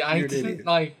naturally. I You're an didn't idiot.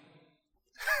 like.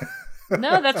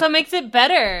 No, that's what makes it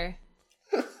better.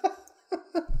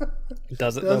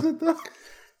 Does it Does though? it though?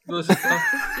 You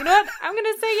know what? I'm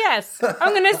gonna say yes.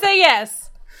 I'm gonna say yes.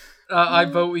 I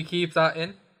vote we keep that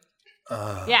in.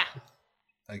 Yeah.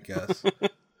 I guess.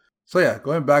 So yeah,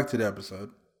 going back to the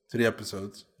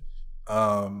episodes.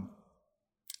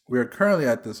 We are currently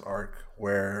at this arc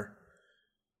where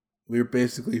we're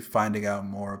basically finding out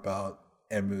more about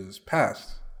Emu's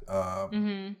past.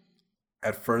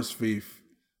 At first,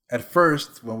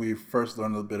 when we first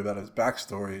learned a little bit about his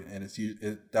backstory, and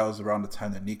that was around the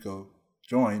time that Nico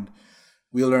joined,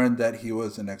 we learned that he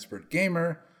was an expert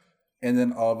gamer, and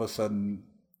then all of a sudden,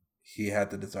 he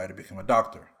had the desire to become a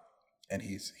doctor, and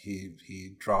he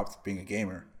dropped being a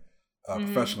gamer,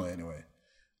 professionally anyway.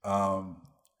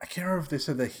 I can't remember if they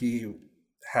said that he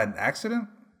had an accident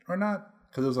or not,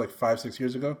 because it was like 5-6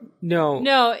 years ago. No.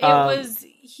 No, it was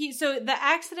he. So the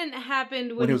accident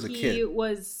happened when he was a kid.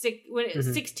 was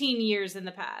 16 years in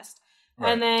the past,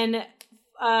 Right. and then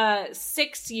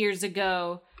 6 years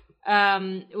ago,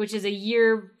 which is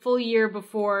a full year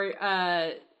before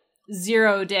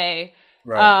 0 day.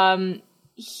 Right.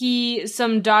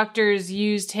 Some doctors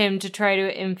used him to try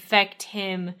to infect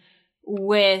him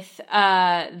with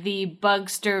the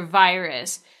Bugster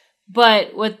virus.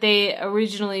 But what they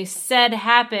originally said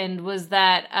happened was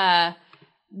that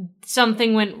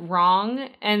something went wrong,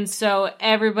 and so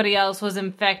everybody else was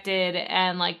infected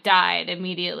and like died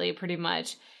immediately, pretty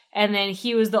much. And then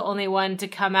he was the only one to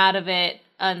come out of it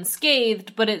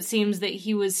unscathed, but it seems that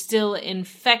he was still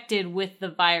infected with the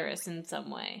virus in some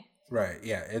way. Right.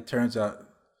 Yeah. It turns out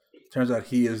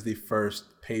he is the first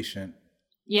patient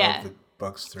Yeah, of the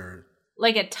Bugster.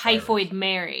 like a typhoid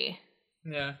Mary.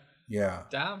 Yeah. Yeah.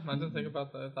 Damn, I didn't think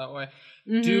about that way.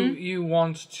 Mhm. Do you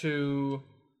want to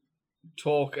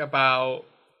talk about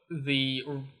the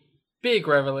big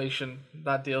revelation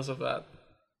that deals with that?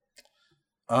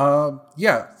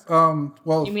 Yeah.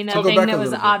 Well, You mean to that go thing back that a was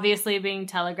little bit, obviously being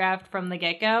telegraphed from the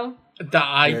get-go? That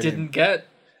I Yeah, didn't get.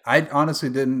 I honestly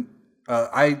didn't.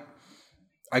 I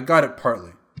got it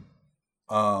partly.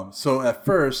 So at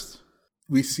first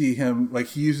we see him like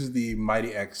he uses the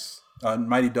Mighty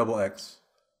Double X.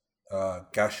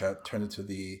 Gashat turned into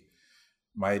the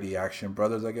Mighty Action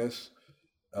Brothers, I guess.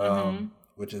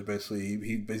 Which is basically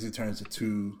he basically turns into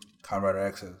 2 Kamen Rider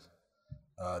X's,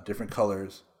 different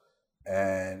colors,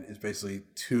 and it's basically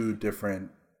 2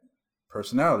 different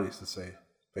personalities to say,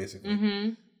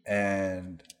 basically.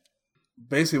 And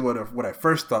basically what I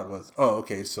first thought was, oh,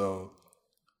 okay, so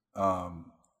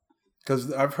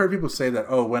because I've heard people say that,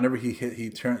 oh, whenever he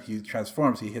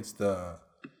transforms, he hits the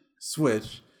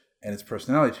switch and his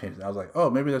personality changes. And I was like, oh,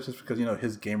 maybe that's just because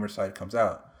his gamer side comes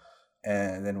out.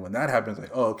 And then when that happens, like,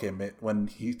 oh, okay, when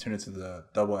he turned into the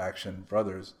Double Action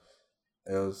Brothers,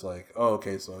 it was like, oh,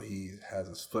 okay, so he has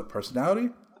a split personality.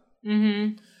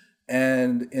 And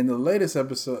in the latest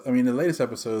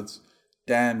episodes,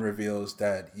 Dan reveals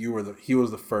that he was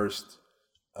the first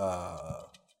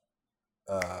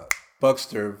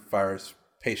Bugster virus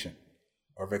patient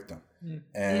or victim.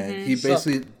 And he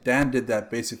basically, Dan did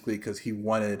that basically because he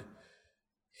wanted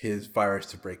his virus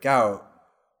to break out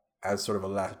as sort of a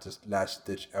last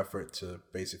ditch effort to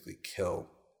basically kill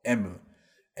Emu.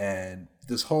 And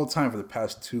this whole time for the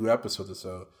past 2 episodes or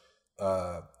so,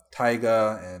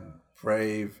 Taiga and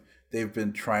Brave, they've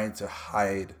been trying to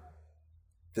hide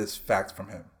this fact from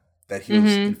him that he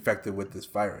was infected with this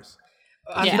virus.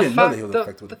 And He the didn't know that fact he was that-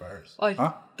 infected with the virus. Like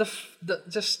Huh?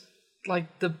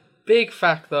 the big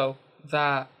fact though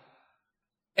that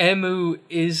Emu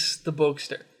is the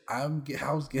Bugster. I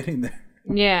was getting there.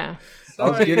 Yeah. I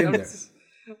was getting there.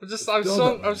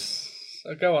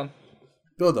 Go on.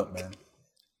 Build up, man.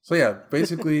 So yeah,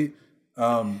 basically,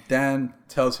 Dan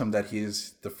tells him that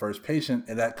he's the first patient,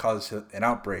 and that causes an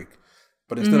outbreak.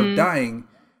 But instead of dying,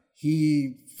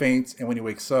 he faints, and when he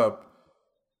wakes up,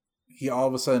 he all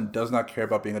of a sudden does not care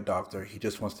about being a doctor. He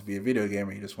just wants to be a video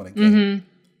gamer. He just wants to game.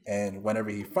 And whenever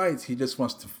he fights, he just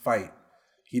wants to fight.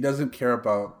 He doesn't care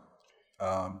about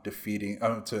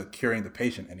curing the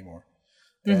patient anymore.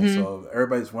 And so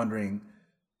everybody's wondering,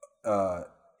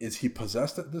 is he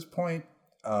possessed at this point?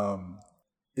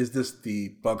 Is this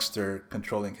the Bugster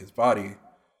controlling his body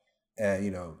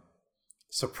and,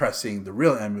 suppressing the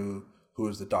real Emu, who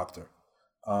is the doctor?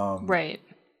 Right.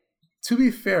 To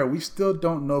be fair, we still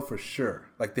don't know for sure.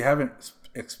 Like, they haven't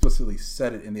explicitly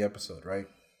said it in the episode, right?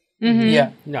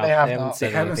 Yeah, No, they have they haven't not. said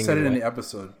They haven't anything said it in either the way.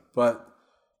 episode, but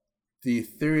the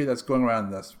theory that's going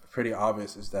around that's pretty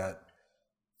obvious is that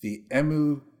the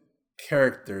Emu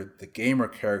character, the gamer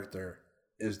character,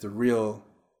 is the real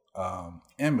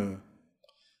Emu,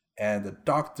 and the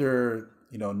doctor,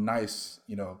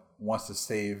 wants to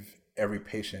save every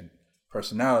patient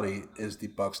personality is the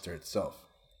Bugster itself.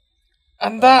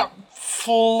 And that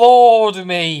floored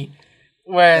me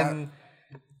when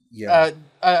Yeah,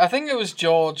 I think it was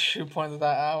George who pointed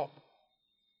that out.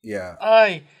 yeah.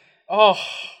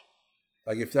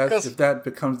 Like if 'Cause- that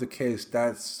becomes the case,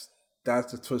 that's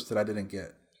the twist that I didn't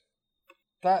get.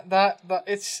 That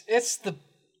it's the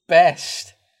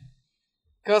best,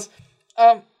 because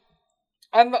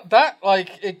and that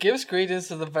it gives credence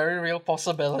to the very real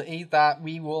possibility that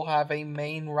we will have a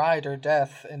main rider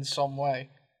death in some way.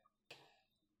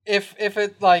 If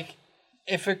it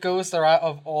goes the route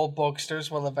of all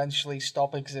Bugsters will eventually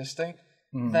stop existing,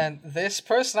 then this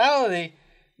personality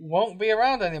won't be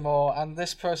around anymore, and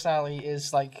this personality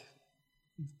is like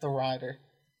the rider.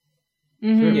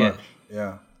 Pretty Yeah. much,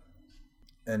 yeah.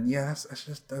 And yeah, that's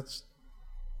that's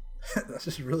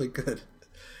just really good.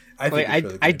 I think it's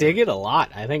really I good. dig it a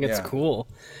lot. I think it's Yeah. cool.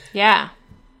 Yeah.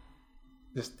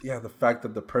 Just the fact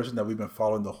that the person that we've been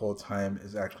following the whole time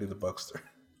is actually the Bugster.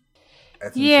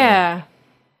 That's insane. Yeah.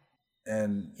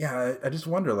 And yeah, I just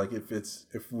wonder like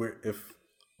if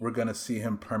we're gonna see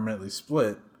him permanently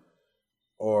split,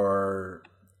 or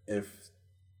if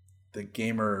the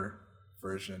gamer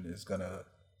version is gonna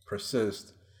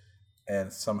persist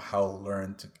and somehow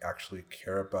learn to actually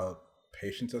care about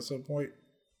patients at some point.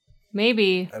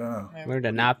 Maybe. I don't know. Learn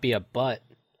to not be a butt.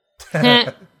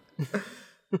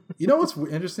 You know what's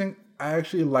interesting? I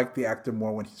actually like the actor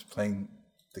more when he's playing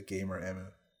the gamer Emu.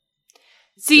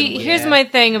 See, Yeah. here's my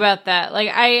thing about that. Like,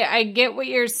 I get what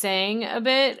you're saying a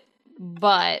bit,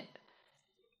 but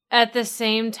at the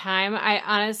same time, I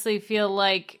honestly feel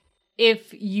like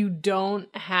if you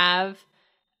don't have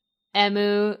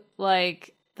Emu,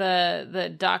 like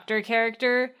the doctor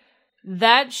character,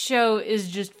 that show is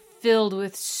just filled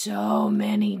with so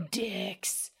many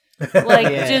dicks. Like,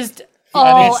 Yeah. just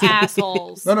all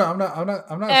assholes. No, I'm not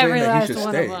saying Every that he last should one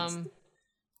stay. of them.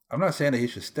 I'm not saying that he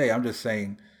should stay. I'm just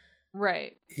saying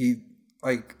Right. he,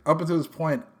 like, up until this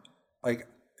point, like,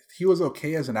 he was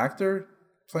okay as an actor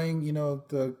playing,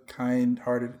 the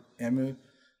kind-hearted Emu,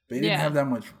 but he didn't Yeah. have that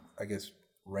much, I guess,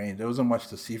 range. There wasn't much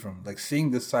to see from him. Like, seeing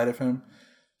this side of him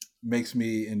makes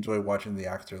me enjoy watching the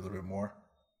actor a little bit more.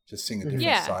 Just seeing a different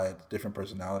Yeah. side, different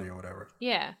personality or whatever.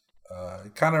 Yeah.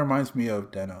 It kind of reminds me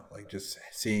of Deno, like just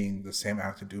seeing the same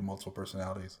actor do multiple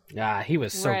personalities. Yeah, he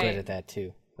was so Right. good at that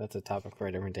too. That's a topic for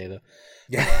a different day, though.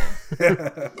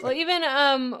 Yeah. Well, even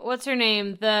what's her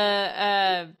name?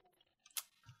 The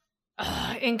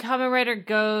in Kamen Rider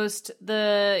Ghost,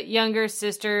 the younger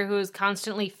sister who is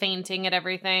constantly fainting at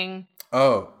everything.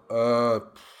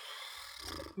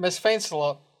 Miss Faints a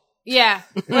lot. Yeah,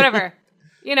 whatever.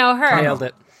 Her. Nailed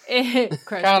it.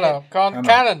 Crushed it.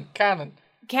 Canon.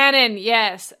 Canon,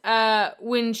 yes.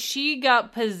 When she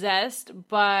got possessed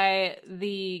by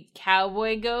the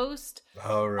cowboy ghost.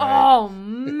 All right. Oh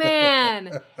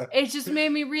man, it just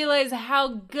made me realize how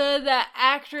good that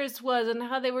actress was and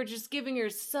how they were just giving her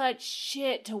such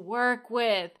shit to work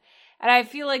with. And I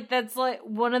feel like that's like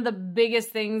one of the biggest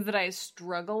things that I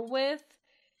struggle with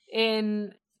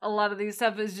in a lot of these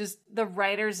stuff is just the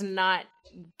writers not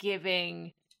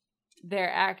giving their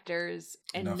actors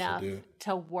enough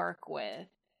to work with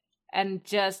and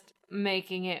just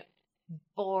making it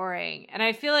boring. And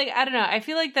I feel like, I don't know, I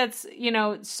feel like that's,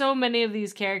 so many of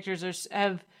these characters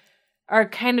have are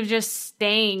kind of just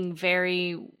staying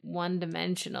very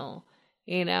one-dimensional,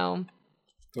 you know?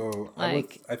 So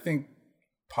Like- I think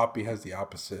Poppy has the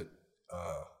opposite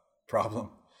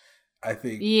problem. I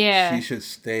think Yeah. she should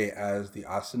stay as the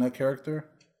Asuna character.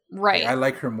 Right. Like, I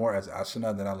like her more as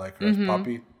Asuna than I like her as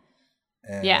Poppy.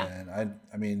 And Yeah.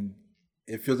 I mean,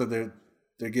 it feels like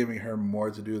they're giving her more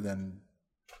to do than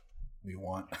we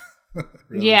want.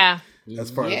 Really. Yeah,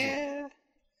 As far as Yeah.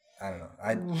 I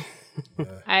don't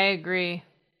know. I agree.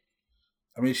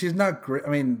 I mean, she's not great. I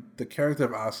mean, the character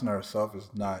of Asuna herself is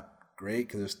not great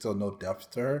because there's still no depth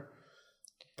to her.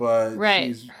 But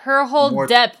Right. she's Her whole more-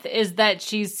 depth is that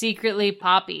she's secretly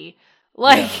Poppy.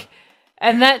 Like, Yeah.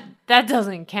 and that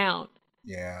doesn't count.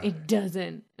 yeah, It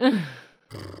doesn't.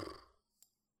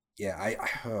 yeah.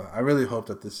 I really hope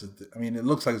that this is. I mean, it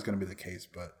looks like it's going to be the case,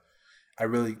 but I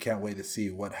really can't wait to see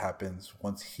what happens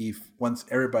once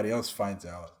everybody else finds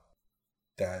out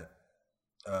that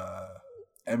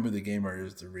Emu the Gamer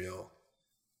is the real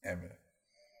Emu.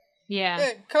 Yeah.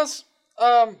 Yeah, because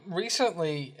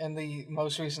recently in the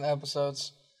most recent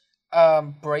episodes,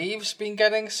 Brave's been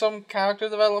getting some character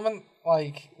development,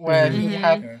 like where he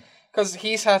had, because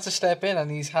he's had to step in and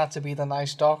he's had to be the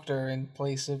nice doctor in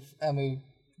place of Emu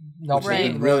not Which has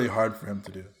being been there. really hard for him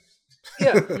to do.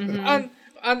 Yeah,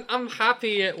 and I'm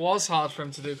happy it was hard for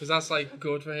him to do because that's like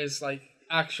good for his like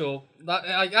actual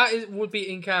would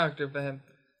be in character for him.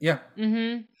 Yeah,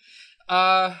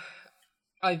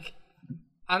 Like,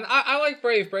 and I like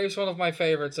Brave. Brave's one of my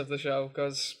favorites of the show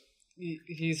because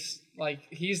he's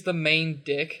the main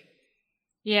dick,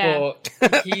 Yeah.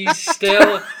 but he's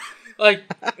still like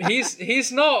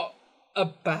he's not a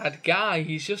bad guy.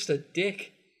 He's just a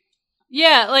dick.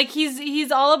 Yeah, like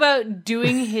he's all about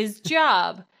doing his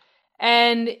job.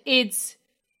 And it's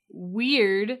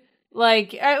weird.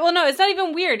 Like, well, no, it's not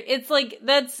even weird. It's like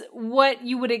that's what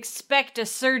you would expect a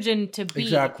surgeon to be.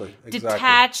 Exactly.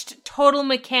 Detached, total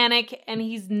mechanic, and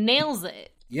he nails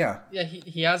it. Yeah. Yeah,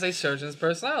 he has a surgeon's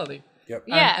personality. Yep.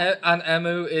 Yeah. And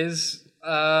Emu is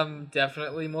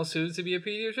definitely more suited to be a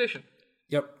pediatrician.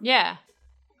 Yep. Yeah.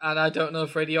 And I don't know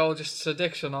if radiologists are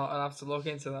dicks or not. I'll have to look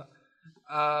into that.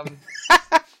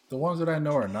 The ones that I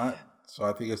know are not. So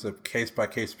I think it's a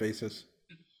case-by-case basis.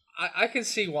 I can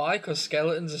see why, because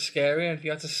skeletons are scary, and if you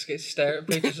have to stare at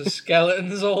pictures of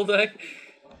skeletons all day.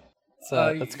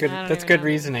 So that's good. I don't That's even good know.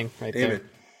 reasoning, right David,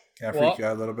 can I freak What? you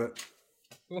out a little bit?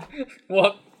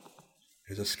 What?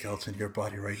 There's a skeleton in your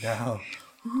body right now.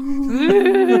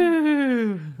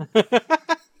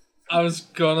 I was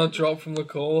gonna drop from the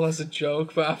call as a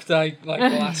joke, but after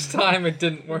last time, it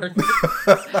didn't work.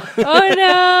 Oh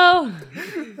no!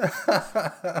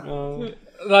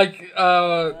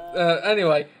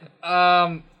 Anyway,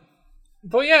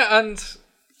 but yeah, and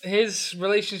his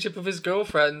relationship with his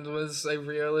girlfriend was a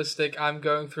realistic, I'm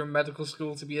going through medical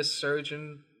school to be a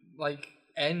surgeon,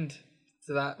 end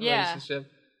to that Yeah. relationship.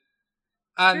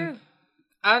 True.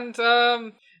 And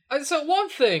so one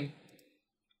thing,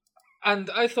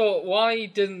 and I thought, why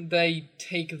didn't they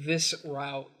take this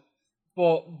route?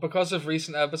 But because of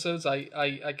recent episodes,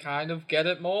 I kind of get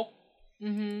it more.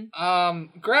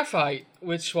 Graphite,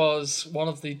 which was one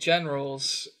of the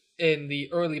generals in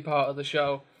the early part of the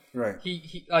show, Right.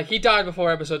 he died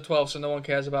before episode 12, so no one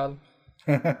cares about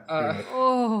him.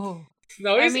 Oh.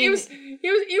 No, he mean- was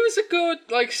a good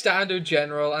standard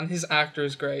general, and his actor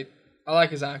is great. I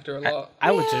like his actor a lot. I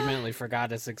legitimately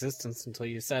forgot its existence until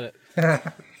you said it.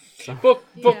 But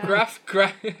Yeah.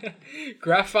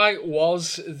 Graphite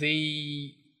was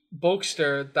the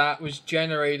bugster that was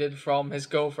generated from his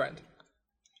girlfriend,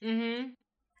 Was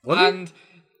it? and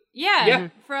Yeah. Yeah.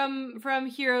 From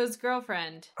Hero's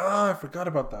girlfriend. Oh, I forgot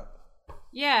about that.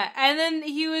 Yeah, and then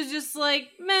he was just like,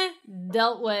 meh,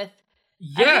 dealt with.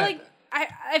 yeah,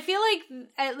 I feel like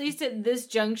at least at this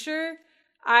juncture,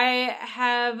 I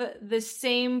have the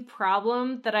same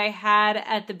problem that I had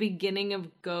at the beginning of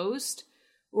Ghost,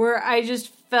 where I just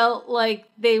felt like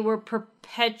they were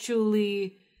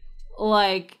perpetually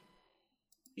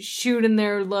shooting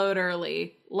their load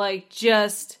early.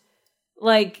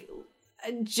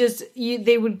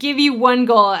 They would give you one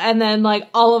goal and then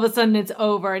all of a sudden it's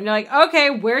over and you're like, okay,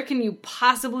 where can you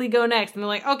possibly go next? And they're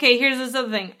like, okay, here's this other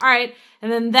thing. All right.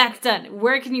 And then that's done.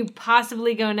 Where can you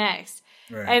possibly go next?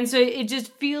 Right. And so it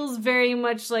just feels very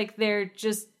much like they're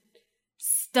just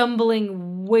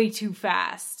stumbling way too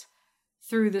fast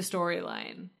through the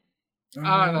storyline.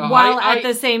 I don't know. While I- at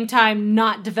the same time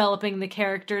not developing the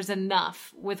characters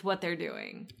enough with what they're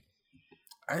doing.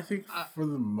 I think for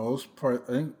the most part,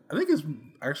 I think it's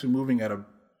actually moving at a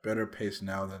better pace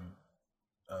now than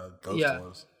Ghost Yeah.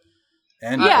 was.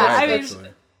 And Yeah, Drive, I mean- actually.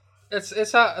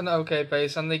 it's at an okay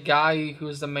pace, and the guy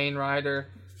who's the main writer,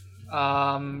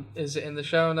 is it in the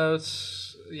show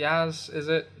notes? Yaz, is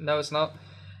it? No, it's not.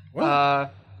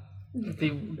 What?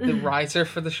 The writer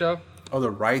for the show. Oh,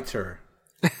 the writer.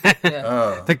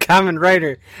 Yeah. The common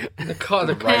writer. The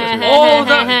writer.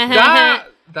 Oh,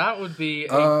 that would be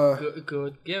a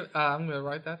good. I'm gonna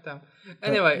write that down.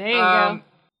 Anyway, There you go.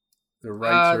 The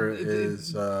writer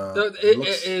is looks-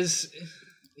 is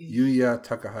Yuya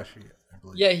Takahashi, I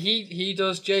believe. yeah, he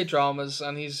does J dramas,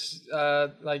 and he's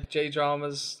like J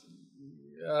dramas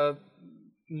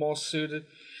more suited.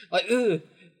 Like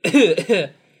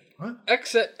What?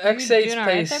 X8's doing all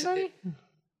right pace. there, buddy?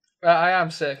 I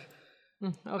am sick.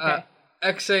 Okay.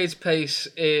 X8's pace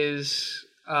is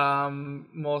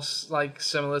more like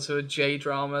similar to a J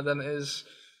drama than it is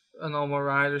a normal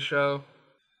rider show.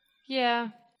 Yeah.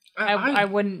 I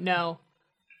wouldn't know.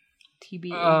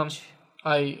 TBH.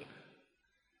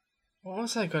 What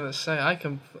was I gonna say? I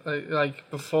can like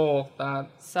before that.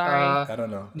 Sorry. I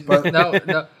don't know, but No,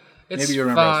 it's maybe you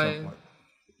remember at fine. some point.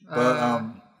 But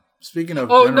speaking of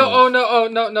Oh generals,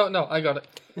 no! I got it.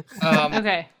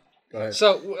 Okay. go ahead.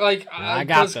 So like I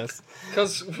got this.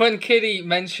 Because when Kitty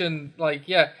mentioned like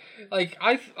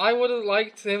I would have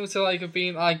liked him to like have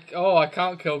been like, oh, I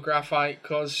can't kill Graphite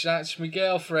because that's my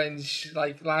girlfriend's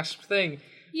like last thing.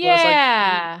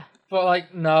 Yeah. But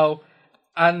like no,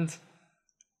 and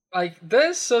like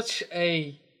there's such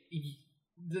a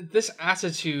this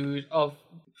attitude of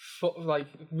like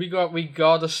we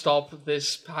gotta stop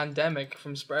this pandemic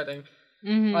from spreading.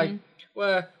 Mhm. Like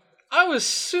where I was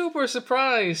super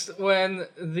surprised when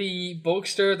the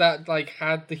bookster that like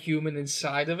had the human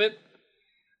inside of it,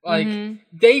 like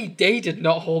they did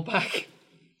not hold back.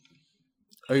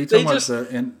 Are you talking they about just-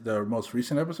 the most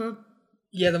recent episode?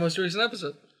 Yeah, the most recent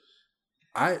episode.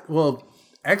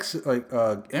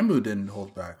 Emu didn't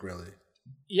hold back really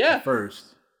Yeah, at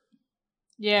first.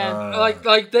 Yeah.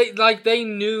 like they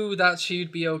knew that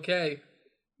she'd be okay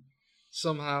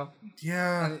somehow.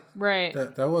 Yeah, Right.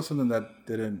 that was something that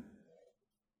didn't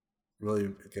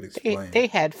really get explained. They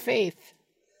had faith.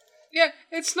 Yeah,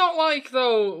 it's not like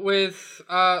though with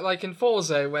like in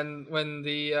Forza when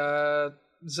the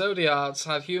Zodiacs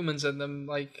had humans in them,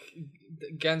 like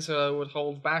Gensler would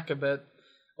hold back a bit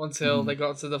until they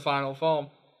got to the final form,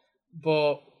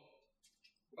 but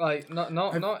like not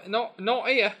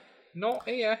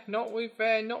here, not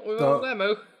with old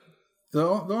Emu. The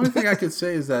only thing I could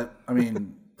say is that, I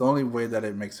mean, the only way that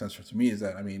it makes sense to me is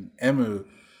that, I mean, Emu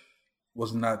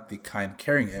was not the kind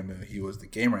caring Emu. He was the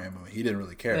gamer Emu. He didn't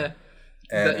really care. Yeah.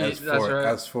 And That's right.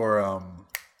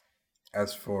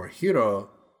 as for Hiro,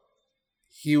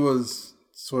 he was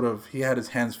sort of, he had his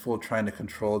hands full trying to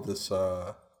control this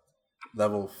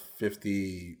level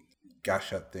 50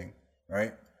 Gashat thing,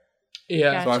 right?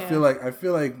 Yeah, So Gotcha. I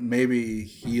feel like maybe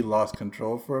he lost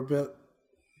control for a bit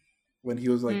when he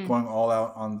was like going all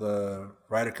out on the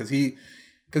rider, because he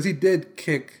did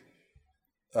kick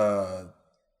the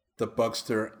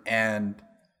Bugster and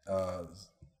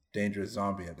Dangerous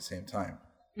Zombie at the same time.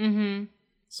 Mm-hmm.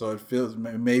 So it feels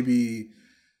maybe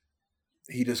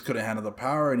he just couldn't handle the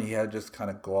power and he had to just kind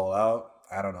of go all out.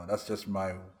 I don't know. That's just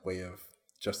my way of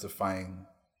justifying,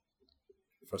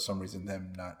 for some reason,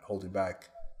 them not holding back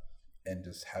and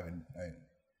just having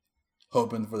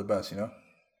hoping for the best. You know,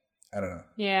 I don't know.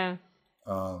 Yeah.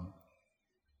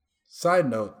 Side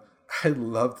note, I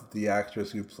loved the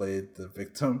actress who played the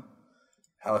victim,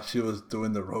 how she was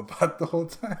doing the robot the whole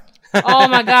time. Oh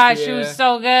my gosh, she was Yeah.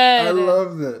 so good. I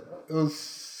loved it. It was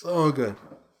so good.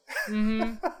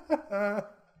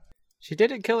 She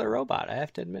didn't kill a robot, I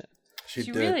have to admit. She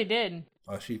She did. really did.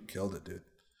 Oh, she killed it, dude.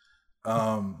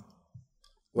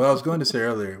 What I was going to say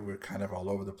earlier, we're kind of all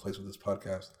over the place with this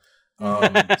podcast.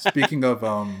 Speaking of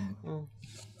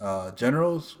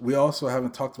generals, we also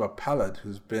haven't talked about Palad,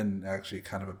 who's been actually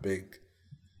kind of a big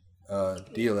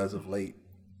deal as of late.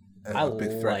 I A big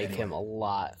threat like anyway. him a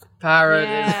lot. Parrot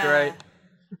Yeah. is great.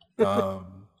 I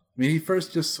mean, he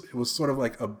first just it was sort of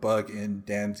like a bug in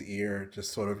Dan's ear,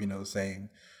 just sort of, saying,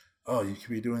 "Oh, you could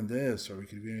be doing this, or we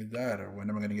could be doing that, or when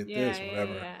am I going to get Yeah, this, or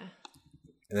whatever." yeah.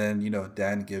 And then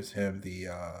Dan gives him the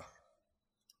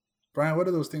Brian. What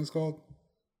are those things called?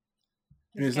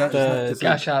 I mean, it's not. It's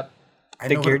not Gashat. I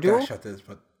the know gear what a duel? Gashat is,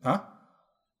 but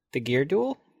The gear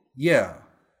duel? yeah,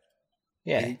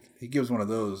 Yeah. he gives one of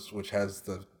those, which has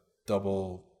the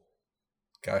double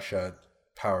Gashat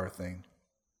power thing.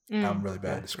 I'm really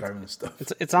bad at describing this stuff.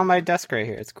 It's on my desk right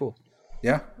here. It's cool.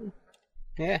 Yeah,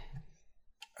 Yeah.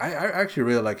 I actually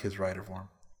really like his rider form.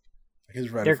 His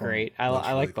rider They're form great. I looks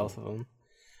really like both cool. of them.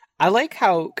 I like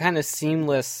how kind of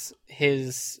seamless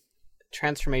his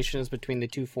transformation is between the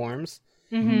two forms.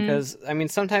 Mhm. Because I mean,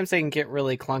 sometimes they can get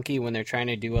really clunky when they're trying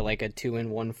to do a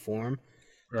 2-in-1 form.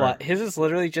 Right. But his is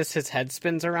literally just his head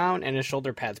spins around and his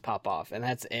shoulder pads pop off, and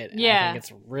that's it. And I Yeah. think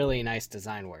it's really nice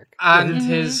design work. And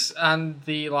Mhm.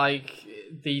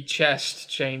 the chest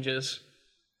changes.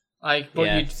 But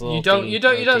Yeah, you it's a little don't thing you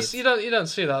don't rotates. you don't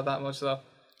see that much though.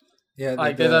 Yeah,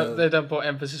 They don't put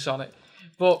emphasis on it.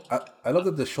 But I love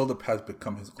that the shoulder pads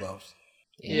become his gloves.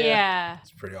 Yeah.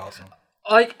 It's pretty awesome.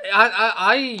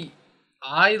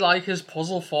 I like his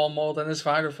puzzle form more than his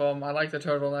fighter form. I like the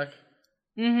turtleneck.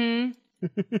 Mhm.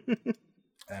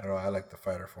 I don't know. I like the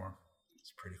fighter form.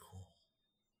 It's pretty cool.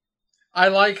 I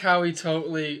like how he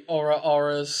totally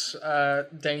auras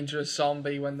dangerous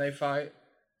zombie when they fight.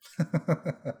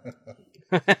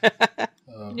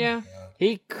 Oh, Yeah.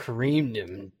 He creamed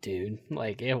him, dude.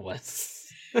 It was.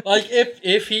 Like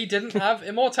if he didn't have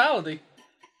immortality.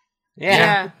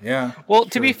 Yeah. Yeah. Well,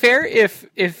 to sure. be fair, if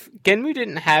Genmu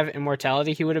didn't have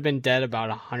immortality, he would have been dead about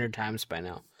 100 times by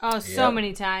now. Oh, so Yep.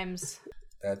 many times.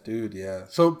 That dude, yeah.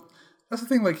 So that's the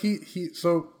thing. Like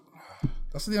so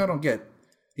that's the thing I don't get.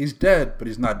 He's dead, but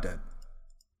he's not dead.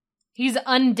 He's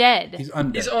undead. He's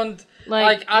undead. He's on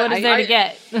what is there to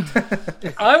get?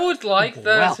 I would like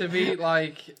there Well. to be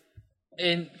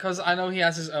because I know he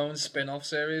has his own spin-off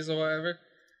series or whatever.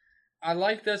 I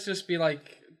like there to just be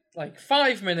like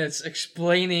 5 minutes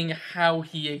explaining how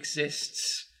he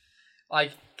exists.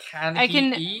 Can I he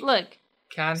can eat? look.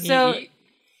 Can he So- eat?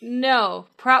 No.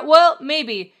 Well,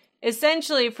 maybe.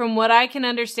 Essentially, from what I can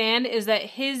understand, is that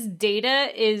his data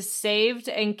is saved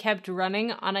and kept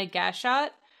running on a Gashat,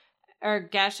 or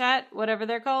Gashat, whatever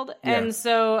they're called. Yeah. And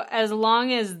so, as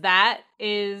long as that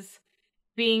is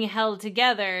being held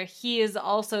together, he is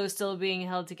also still being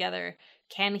held together.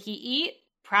 Can he eat?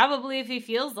 Probably if he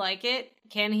feels like it.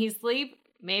 Can he sleep?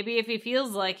 Maybe if he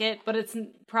feels like it, but it's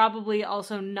probably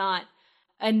also not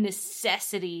a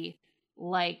necessity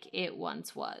like it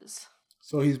once was.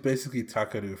 So he's basically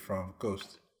Takaru from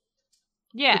Ghost,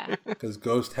 Yeah. because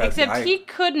Ghost has the Except eye. he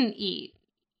couldn't eat.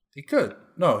 He could.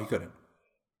 No, he couldn't.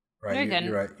 Right. No, he You're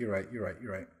couldn't. right. You're right. You're right.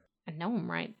 You're right. I know I'm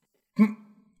right.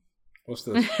 What's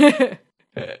this?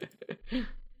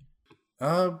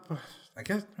 I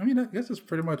guess it's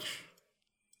pretty much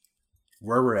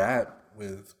where we're at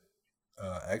with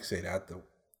X8 at the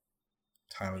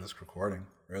time of this recording,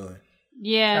 really.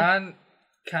 Yeah.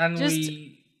 Can Just-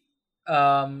 we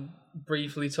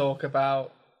briefly talk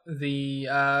about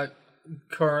the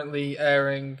currently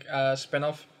airing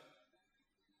spin-off?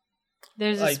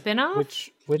 There's a like, spin-off?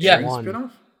 Which Yeah. one?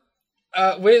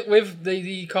 Spin-off? With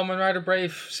the Kamen Rider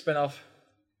Brave spin-off.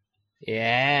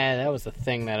 Yeah, that was the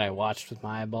thing that I watched with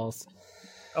my eyeballs.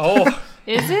 Oh,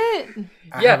 Is it?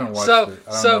 I Yeah, haven't watched so- it.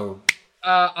 I don't so- know.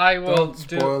 I will Don't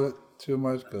do. spoil it too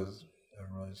much because I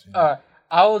haven't really seen it. Alright,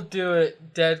 I will do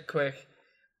it dead quick.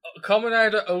 Kamen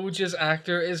Rider Oja's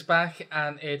actor is back,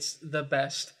 and it's the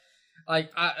best.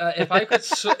 If I could,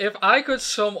 if I could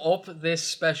sum up this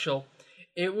special,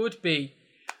 it would be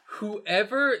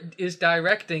whoever is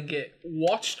directing it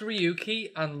watched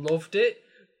Ryuki and loved it,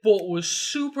 but was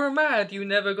super mad you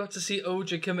never got to see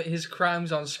Oja commit his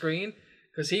crimes on screen,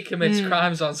 because he commits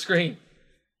crimes on screen.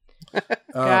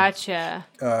 Gotcha.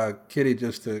 Kitty,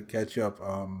 just to catch you up,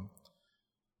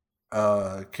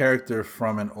 a character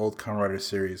from an old Kamen Rider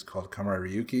series called Kamen Rider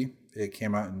Ryuki. It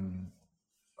came out in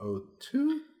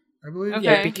 2002, I believe. Okay.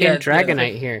 Yeah, it became Yeah,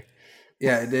 Dragonite here.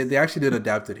 Yeah, they actually did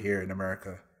adapt it here in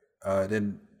America. It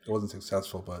wasn't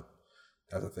successful, but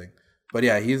that's the thing. But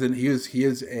yeah, he is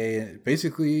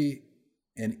basically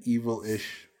an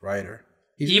evil-ish writer.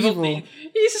 He's evil,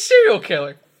 He's a serial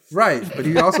killer. right? But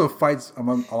he also fights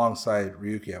alongside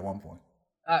Ryuki at one point.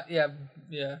 Yeah.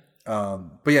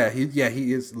 But yeah,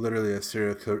 he is literally a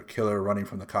serial killer running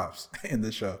from the cops in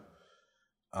the show.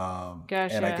 Gotcha.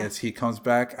 And I guess he comes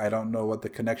back. I don't know what the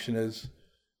connection is,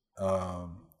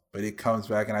 but he comes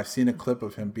back, and I've seen a clip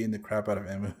of him beating the crap out of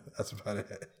Emu. That's about it.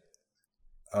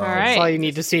 All That's all right. you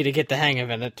need to see to get the hang of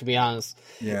it, to be honest.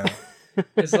 Yeah,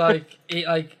 It's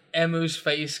Emu's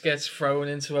face gets thrown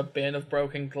into a bin of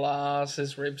broken glass.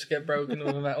 His ribs get broken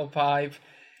with a metal pipe.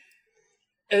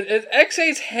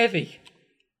 X8's heavy.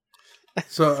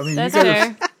 so I mean, That's you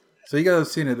guys, fair. so you guys have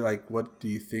seen it. Like, what do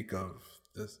you think of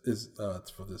this?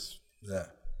 For this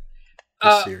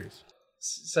series?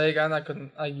 Say again. I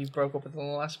couldn't. You broke up at the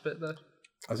last bit there.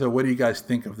 I said, what do you guys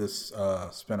think of this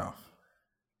spinoff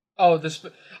Oh,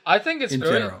 I think it's in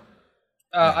great. general?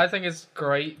 I think it's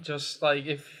great. Just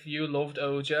if you loved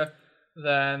Oja,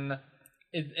 then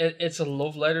it's a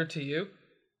love letter to you.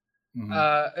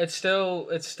 Mhm. It's still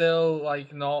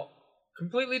not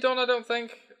completely done. I don't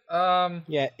think.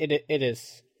 Yeah, it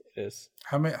is. It is.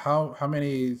 How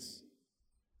many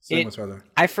Same with Heather.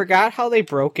 I forgot how they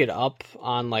broke it up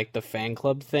on like the fan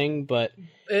club thing, but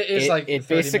It is like it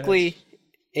 30 basically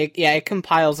minutes. it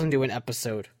compiles into an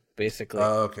episode basically.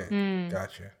 Oh, okay. Hmm.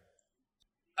 Gotcha.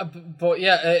 But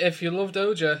yeah, if you loved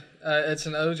Oja, it's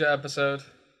an Oja episode.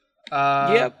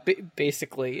 Yeah,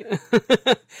 basically.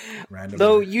 Random.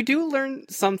 Though you do learn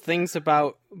some things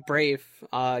about Brave.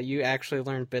 You actually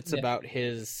learn bits about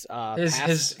his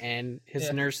past and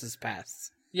his nurse's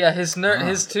past. Yeah, his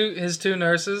two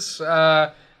nurses.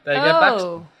 They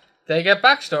get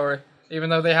backstory, even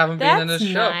though they haven't been in That's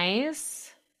this show.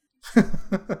 nice.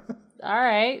 All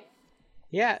right.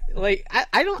 Yeah, like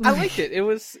I liked it. It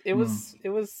was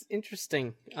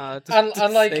interesting. To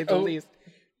Unlike say the least.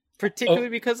 Particularly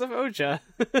because of Oja.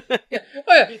 Yeah.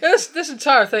 Oh yeah, this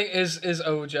entire thing is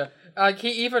Oja. Like he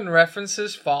even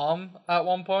references Farm at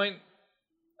one point.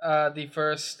 The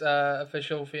first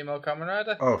official female Kamen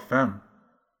Rider. Oh, Femme.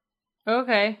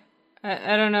 Okay.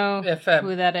 I don't know Yeah, Fem.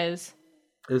 who that is.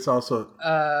 It's also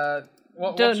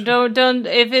Don't.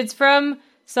 If it's from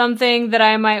something that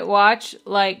I might watch,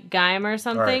 like Gaim or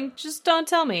something, Right. just don't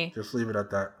tell me. just leave it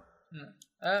at that.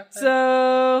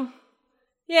 So,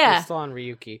 yeah. We're still on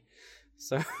Ryuki.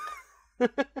 So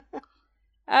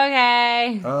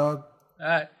Okay.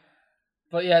 Alright.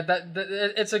 But yeah,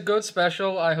 it's a good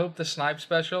special. I hope the Snipe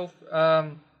special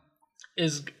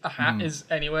is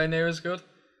anywhere near as good.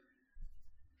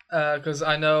 Because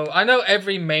I know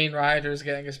every main rider is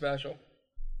getting a special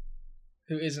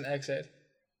who isn't X8.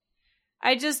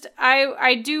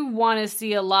 I do want to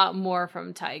see a lot more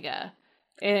from Taiga.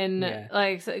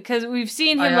 Because we've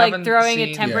seen him like throwing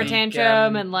a temper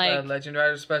tantrum and like Legend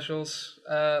Rider specials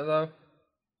though.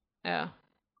 Oh.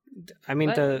 I mean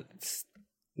What?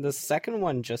 the second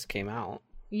one just came out.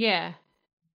 Yeah.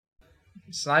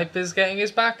 Snipe is getting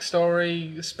his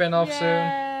backstory spin-off soon.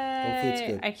 Hopefully it's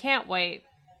good. I can't wait.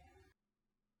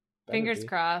 Better Fingers be.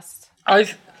 crossed.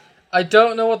 I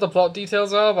don't know what the plot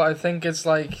details are, but I think it's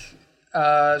like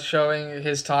showing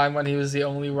his time when he was the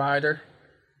only rider.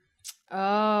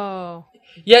 Oh.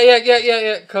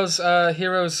 Yeah. Because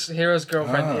Hero's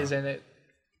girlfriend is in it.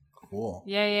 Cool.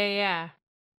 Yeah.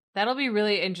 That'll be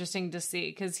really interesting to see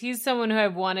because he's someone who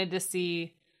I've wanted to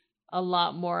see a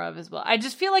lot more of as well. I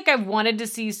just feel like I've wanted to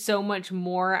see so much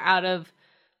more out of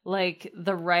like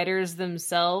the writers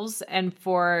themselves and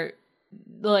for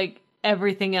like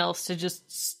everything else to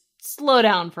just slow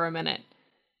down for a minute.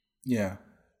 Yeah.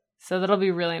 So that'll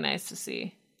be really nice to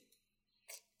see.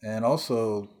 And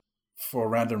also, for a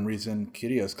random reason,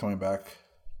 Kiria is coming back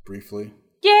briefly.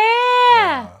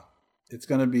 Yeah. It's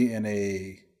going to be in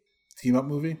a team-up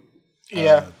movie.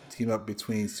 Yeah. Team up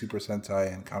between Super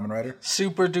Sentai and Kamen Rider.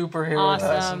 Super duper hero.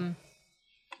 Awesome.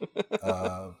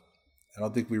 I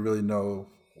don't think we really know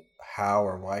how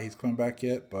or why he's coming back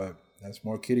yet, but that's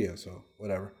more Kiria, so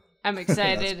whatever. I'm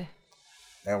excited.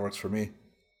 That works for me.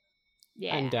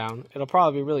 Yeah. I'm down. It'll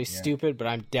probably be really stupid, but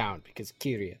I'm down because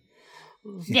Kiria.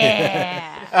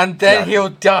 Yeah. And then he'll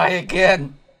die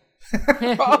again.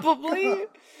 Probably.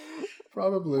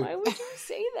 Probably. Why would you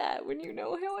say that when you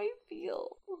know how I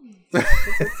feel?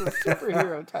 It's a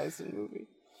superhero Tyson movie.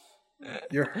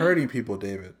 You're hurting people,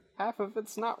 David. Half of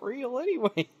it's not real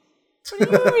anyway. What do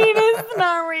you mean it's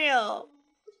not real?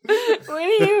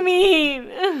 What do you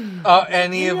mean? Are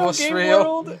any of Video us game real?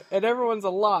 world, and everyone's a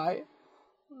lie.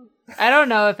 I don't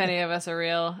know if any of us are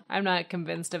real. I'm not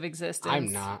convinced of existence.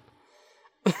 I'm not.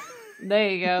 There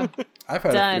you go. I've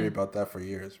had Done. a theory about that for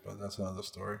years, but that's another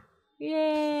story.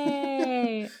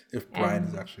 Yay. If Brian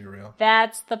is actually real.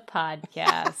 That's the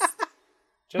podcast.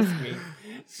 Just me.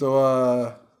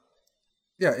 So,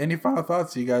 yeah, any final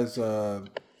thoughts? You guys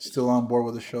still on board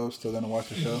with the show? Still going to watch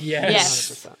the show?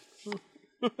 Yes. 100%.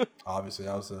 Obviously,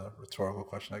 that was a rhetorical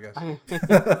question, I guess.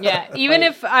 Yeah. Even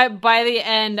if by the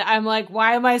end I'm like,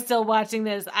 why am I still watching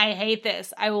this? I hate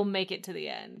this. I will make it to the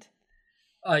end.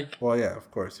 Like, Well, yeah, of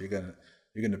course. You're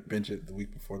gonna binge it the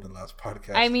week before the last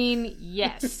podcast. I mean,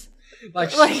 yes.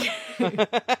 like,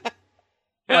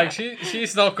 Like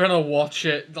she's not gonna watch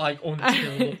it like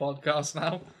until the podcast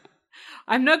now.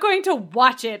 I'm not going to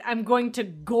watch it. I'm going to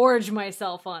gorge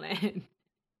myself on it.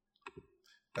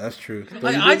 That's true.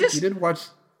 But Like, you didn't watch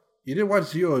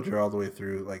Zyuohger all the way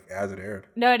through, like as it aired.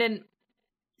 No, I didn't.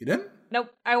 You didn't?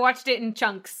 Nope. I watched it in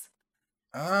chunks.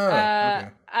 Oh,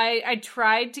 okay. I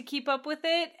tried to keep up with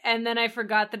it, and then I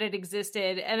forgot that it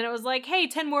existed, and then it was like, hey,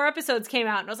 10 more episodes came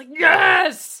out, and I was like,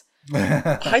 yes!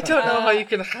 I don't know how you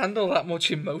can handle that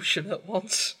much emotion at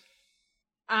once.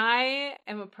 I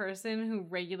am a person who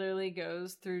regularly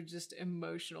goes through just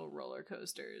emotional roller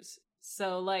coasters.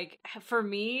 So, like, for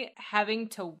me, having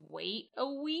to wait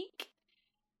a week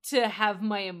to have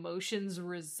my emotions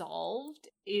resolved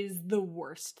is the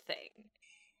worst thing.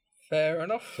 Fair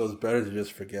enough. So it's better to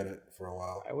just forget it for a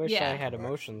while. I wish Yeah. I had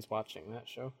emotions watching that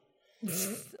show.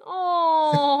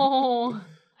 Oh,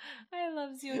 I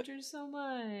love Zyoger so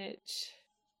much.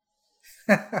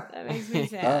 That makes me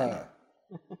sad.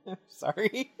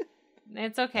 Sorry.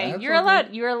 It's okay. That's You're okay.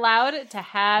 allowed. You're allowed to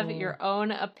have your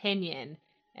own opinion,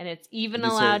 and it's even You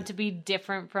say- allowed to be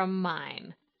different from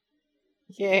mine.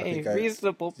 Yay, think I-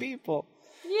 reasonable people.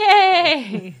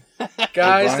 Yay! Guys,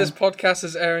 Brian? this podcast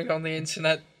is airing on the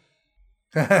internet.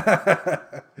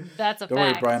 That's a Don't worry,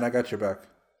 fact. Brian. I got your back.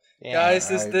 Yeah. Guys,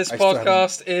 this I still haven't-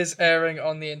 podcast is airing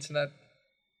on the internet.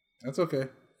 That's okay.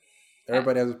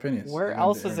 Everybody has opinions. Where even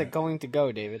else the is it internet. going to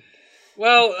go, David?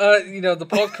 Well, the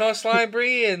podcast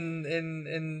library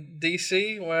in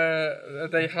DC, where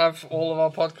they have all of our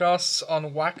podcasts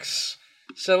on wax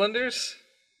cylinders.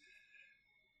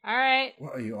 All right.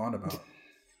 What are you on about?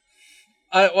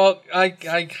 I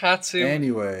had to.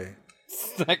 Anyway,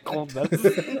 That cold. I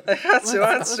had to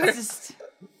Let's answer. just...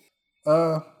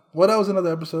 well, that was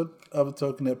another episode of the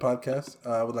TokenNet podcast.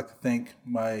 I would like to thank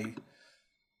my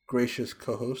gracious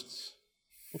co-hosts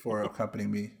for accompanying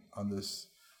me on this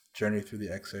journey through the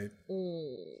X8.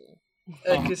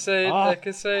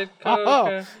 Episode,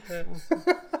 Oh.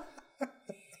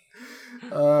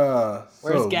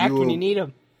 Where's Gak when you need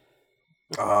him?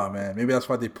 Oh man, maybe that's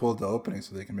why they pulled the opening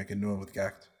so they can make a new one with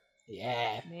Gact.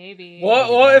 Yeah. Maybe.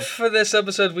 What if for this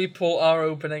episode we pull our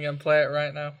opening and play it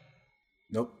right now?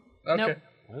 Nope. Okay.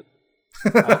 Nope.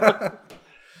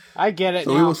 I get it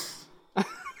So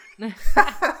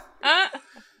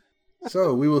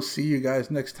now. we will see you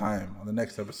guys next time on the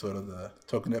next episode of the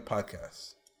TokenNet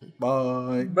podcast.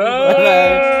 Bye.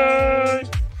 Bye.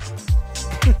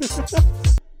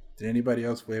 Did anybody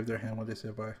else wave their hand when they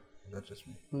said bye? Or is that just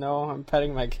me? No, I'm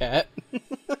petting my cat.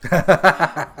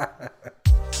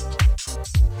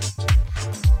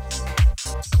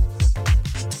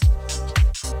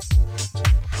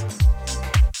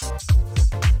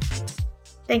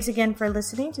 Thanks again for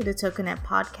listening to the TokenNet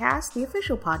podcast, the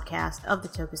official podcast of the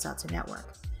Tokusatsu Network.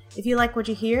 If you like what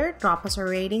you hear, drop us a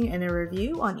rating and a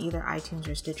review on either iTunes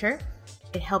or Stitcher.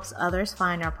 It helps others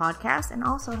find our podcast and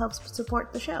also helps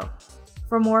support the show.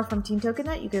 For more from Team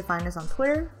TokenNet, you can find us on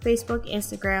Twitter, Facebook,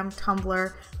 Instagram,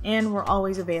 Tumblr, and we're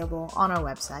always available on our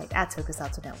website at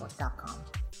tokusatsunetwork.com.